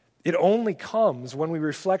 it only comes when we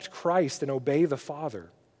reflect Christ and obey the Father.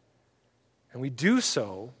 And we do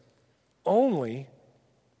so only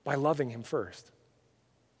by loving him first.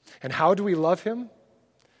 And how do we love him?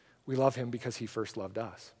 We love him because he first loved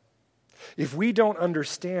us. If we don't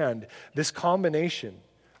understand this combination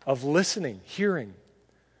of listening, hearing,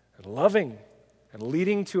 and loving, and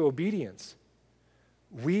leading to obedience,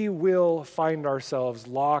 we will find ourselves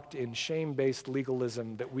locked in shame-based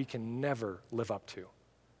legalism that we can never live up to.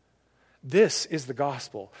 This is the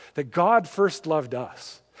gospel, that God first loved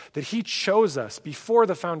us, that he chose us before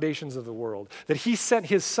the foundations of the world, that he sent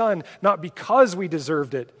his son not because we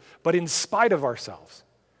deserved it, but in spite of ourselves.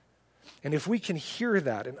 And if we can hear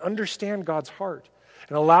that and understand God's heart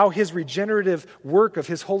and allow his regenerative work of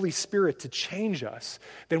his Holy Spirit to change us,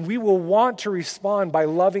 then we will want to respond by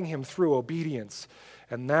loving him through obedience.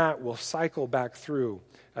 And that will cycle back through,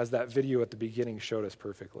 as that video at the beginning showed us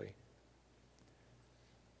perfectly.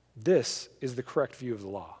 This is the correct view of the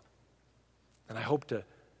law. And I hope to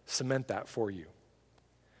cement that for you.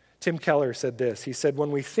 Tim Keller said this. He said,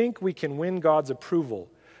 when we think we can win God's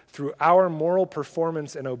approval through our moral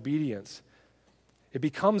performance and obedience, it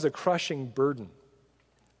becomes a crushing burden.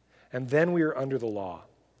 And then we are under the law.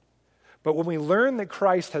 But when we learn that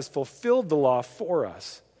Christ has fulfilled the law for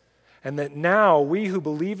us, and that now we who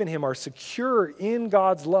believe in him are secure in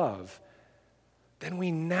God's love, then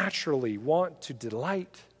we naturally want to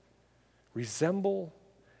delight, resemble,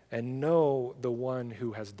 and know the one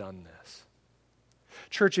who has done this.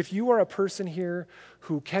 Church, if you are a person here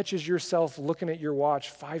who catches yourself looking at your watch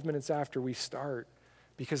 5 minutes after we start,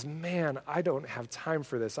 because, man, I don't have time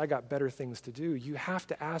for this, I got better things to do, you have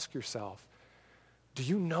to ask yourself, do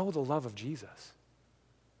you know the love of Jesus?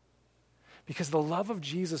 Because the love of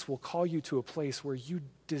Jesus will call you to a place where you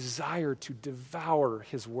desire to devour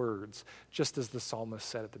his words, just as the psalmist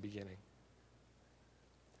said at the beginning.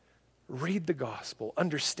 Read the gospel,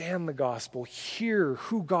 understand the gospel, hear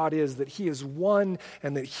who God is, that he is one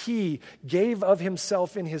and that he gave of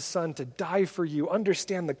himself in his son to die for you.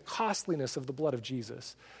 Understand the costliness of the blood of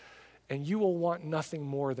Jesus. And you will want nothing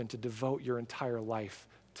more than to devote your entire life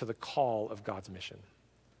to the call of God's mission.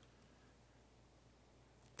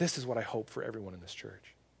 This is what I hope for everyone in this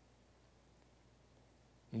church.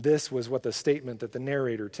 This was what the statement that the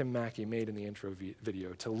narrator, Tim Mackey, made in the intro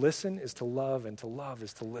video. To listen is to love, and to love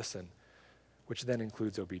is to listen, which then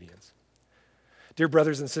includes obedience. Dear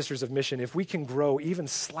brothers and sisters of mission, if we can grow even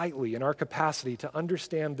slightly in our capacity to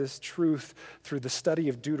understand this truth through the study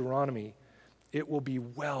of Deuteronomy, it will be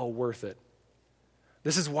well worth it.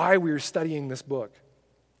 This is why we are studying this book.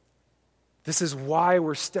 This is why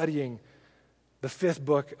we're studying the 5th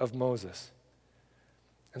book of Moses.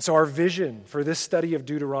 And so our vision for this study of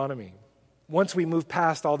Deuteronomy, once we move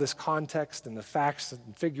past all this context and the facts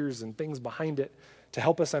and figures and things behind it to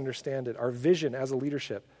help us understand it, our vision as a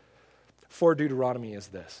leadership for Deuteronomy is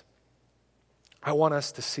this. I want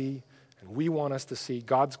us to see, and we want us to see,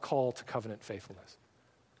 God's call to covenant faithfulness.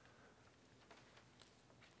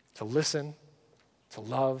 To listen, to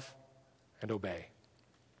love, and obey.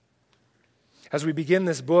 As we begin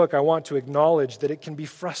this book, I want to acknowledge that it can be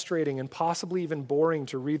frustrating and possibly even boring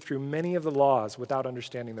to read through many of the laws without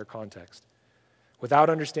understanding their context, without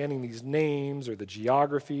understanding these names or the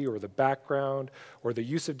geography or the background or the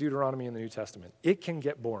use of Deuteronomy in the New Testament. It can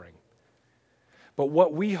get boring. But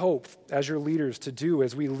what we hope as your leaders to do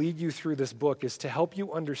as we lead you through this book is to help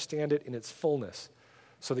you understand it in its fullness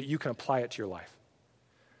so that you can apply it to your life.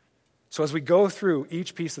 So as we go through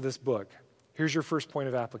each piece of this book, here's your first point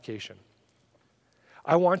of application.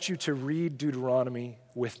 I want you to read Deuteronomy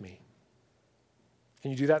with me.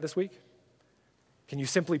 Can you do that this week? Can you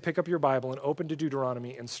simply pick up your Bible and open to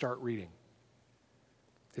Deuteronomy and start reading?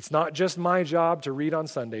 It's not just my job to read on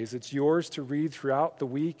Sundays. It's yours to read throughout the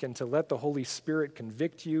week and to let the Holy Spirit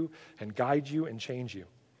convict you and guide you and change you.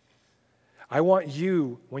 I want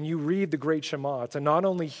you, when you read the Great Shema, to not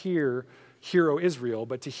only hear, "Hear, O Israel,"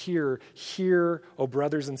 but to hear, "O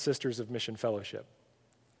brothers and sisters of Mission Fellowship."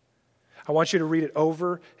 I want you to read it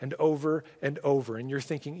over and over and over. And you're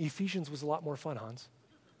thinking, Ephesians was a lot more fun, Hans.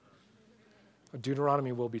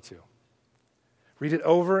 Deuteronomy will be too. Read it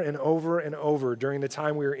over and over and over during the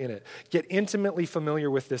time we are in it. Get intimately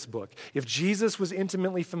familiar with this book. If Jesus was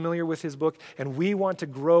intimately familiar with his book and we want to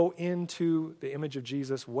grow into the image of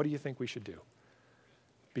Jesus, what do you think we should do?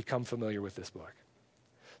 Become familiar with this book.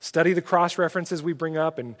 Study the cross-references we bring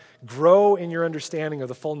up and grow in your understanding of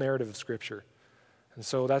the full narrative of Scripture. And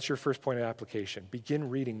so that's your first point of application. Begin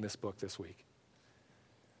reading this book this week.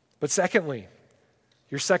 But secondly,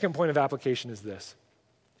 your second point of application is this.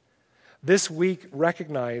 This week,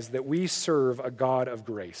 recognize that we serve a God of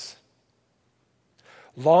grace.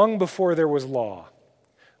 Long before there was law,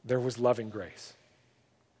 there was loving grace.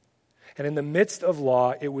 And in the midst of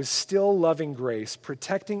law, it was still loving grace,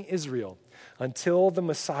 protecting Israel until the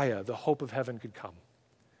Messiah, the hope of heaven, could come.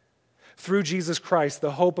 Through Jesus Christ,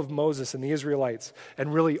 the hope of Moses and the Israelites,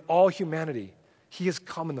 and really all humanity, he has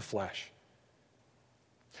come in the flesh.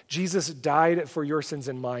 Jesus died for your sins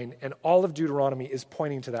and mine, and all of Deuteronomy is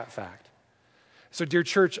pointing to that fact. So, dear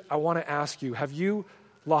church, I want to ask you, have you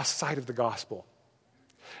lost sight of the gospel?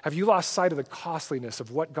 Have you lost sight of the costliness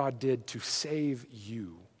of what God did to save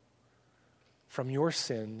you from your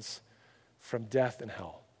sins, from death and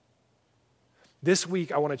hell? This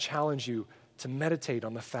week, I want to challenge you to meditate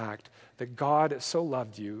on the fact that God so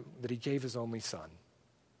loved you that he gave his only son.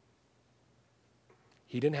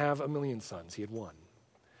 He didn't have a million sons, he had one.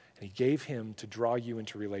 And he gave him to draw you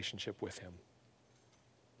into relationship with him.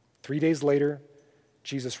 3 days later,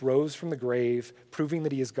 Jesus rose from the grave, proving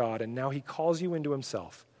that he is God, and now he calls you into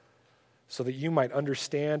himself so that you might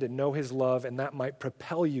understand and know his love, and that might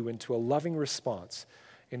propel you into a loving response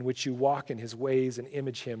in which you walk in his ways and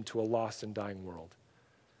image him to a lost and dying world.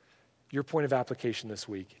 Your point of application this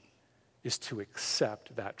week is to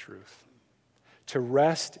accept that truth, to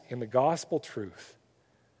rest in the gospel truth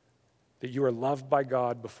that you are loved by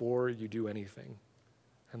God before you do anything,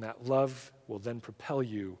 and that love will then propel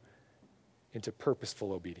you into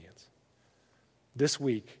purposeful obedience. This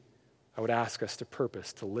week, I would ask us to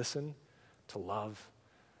purpose to listen, to love,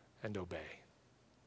 and obey.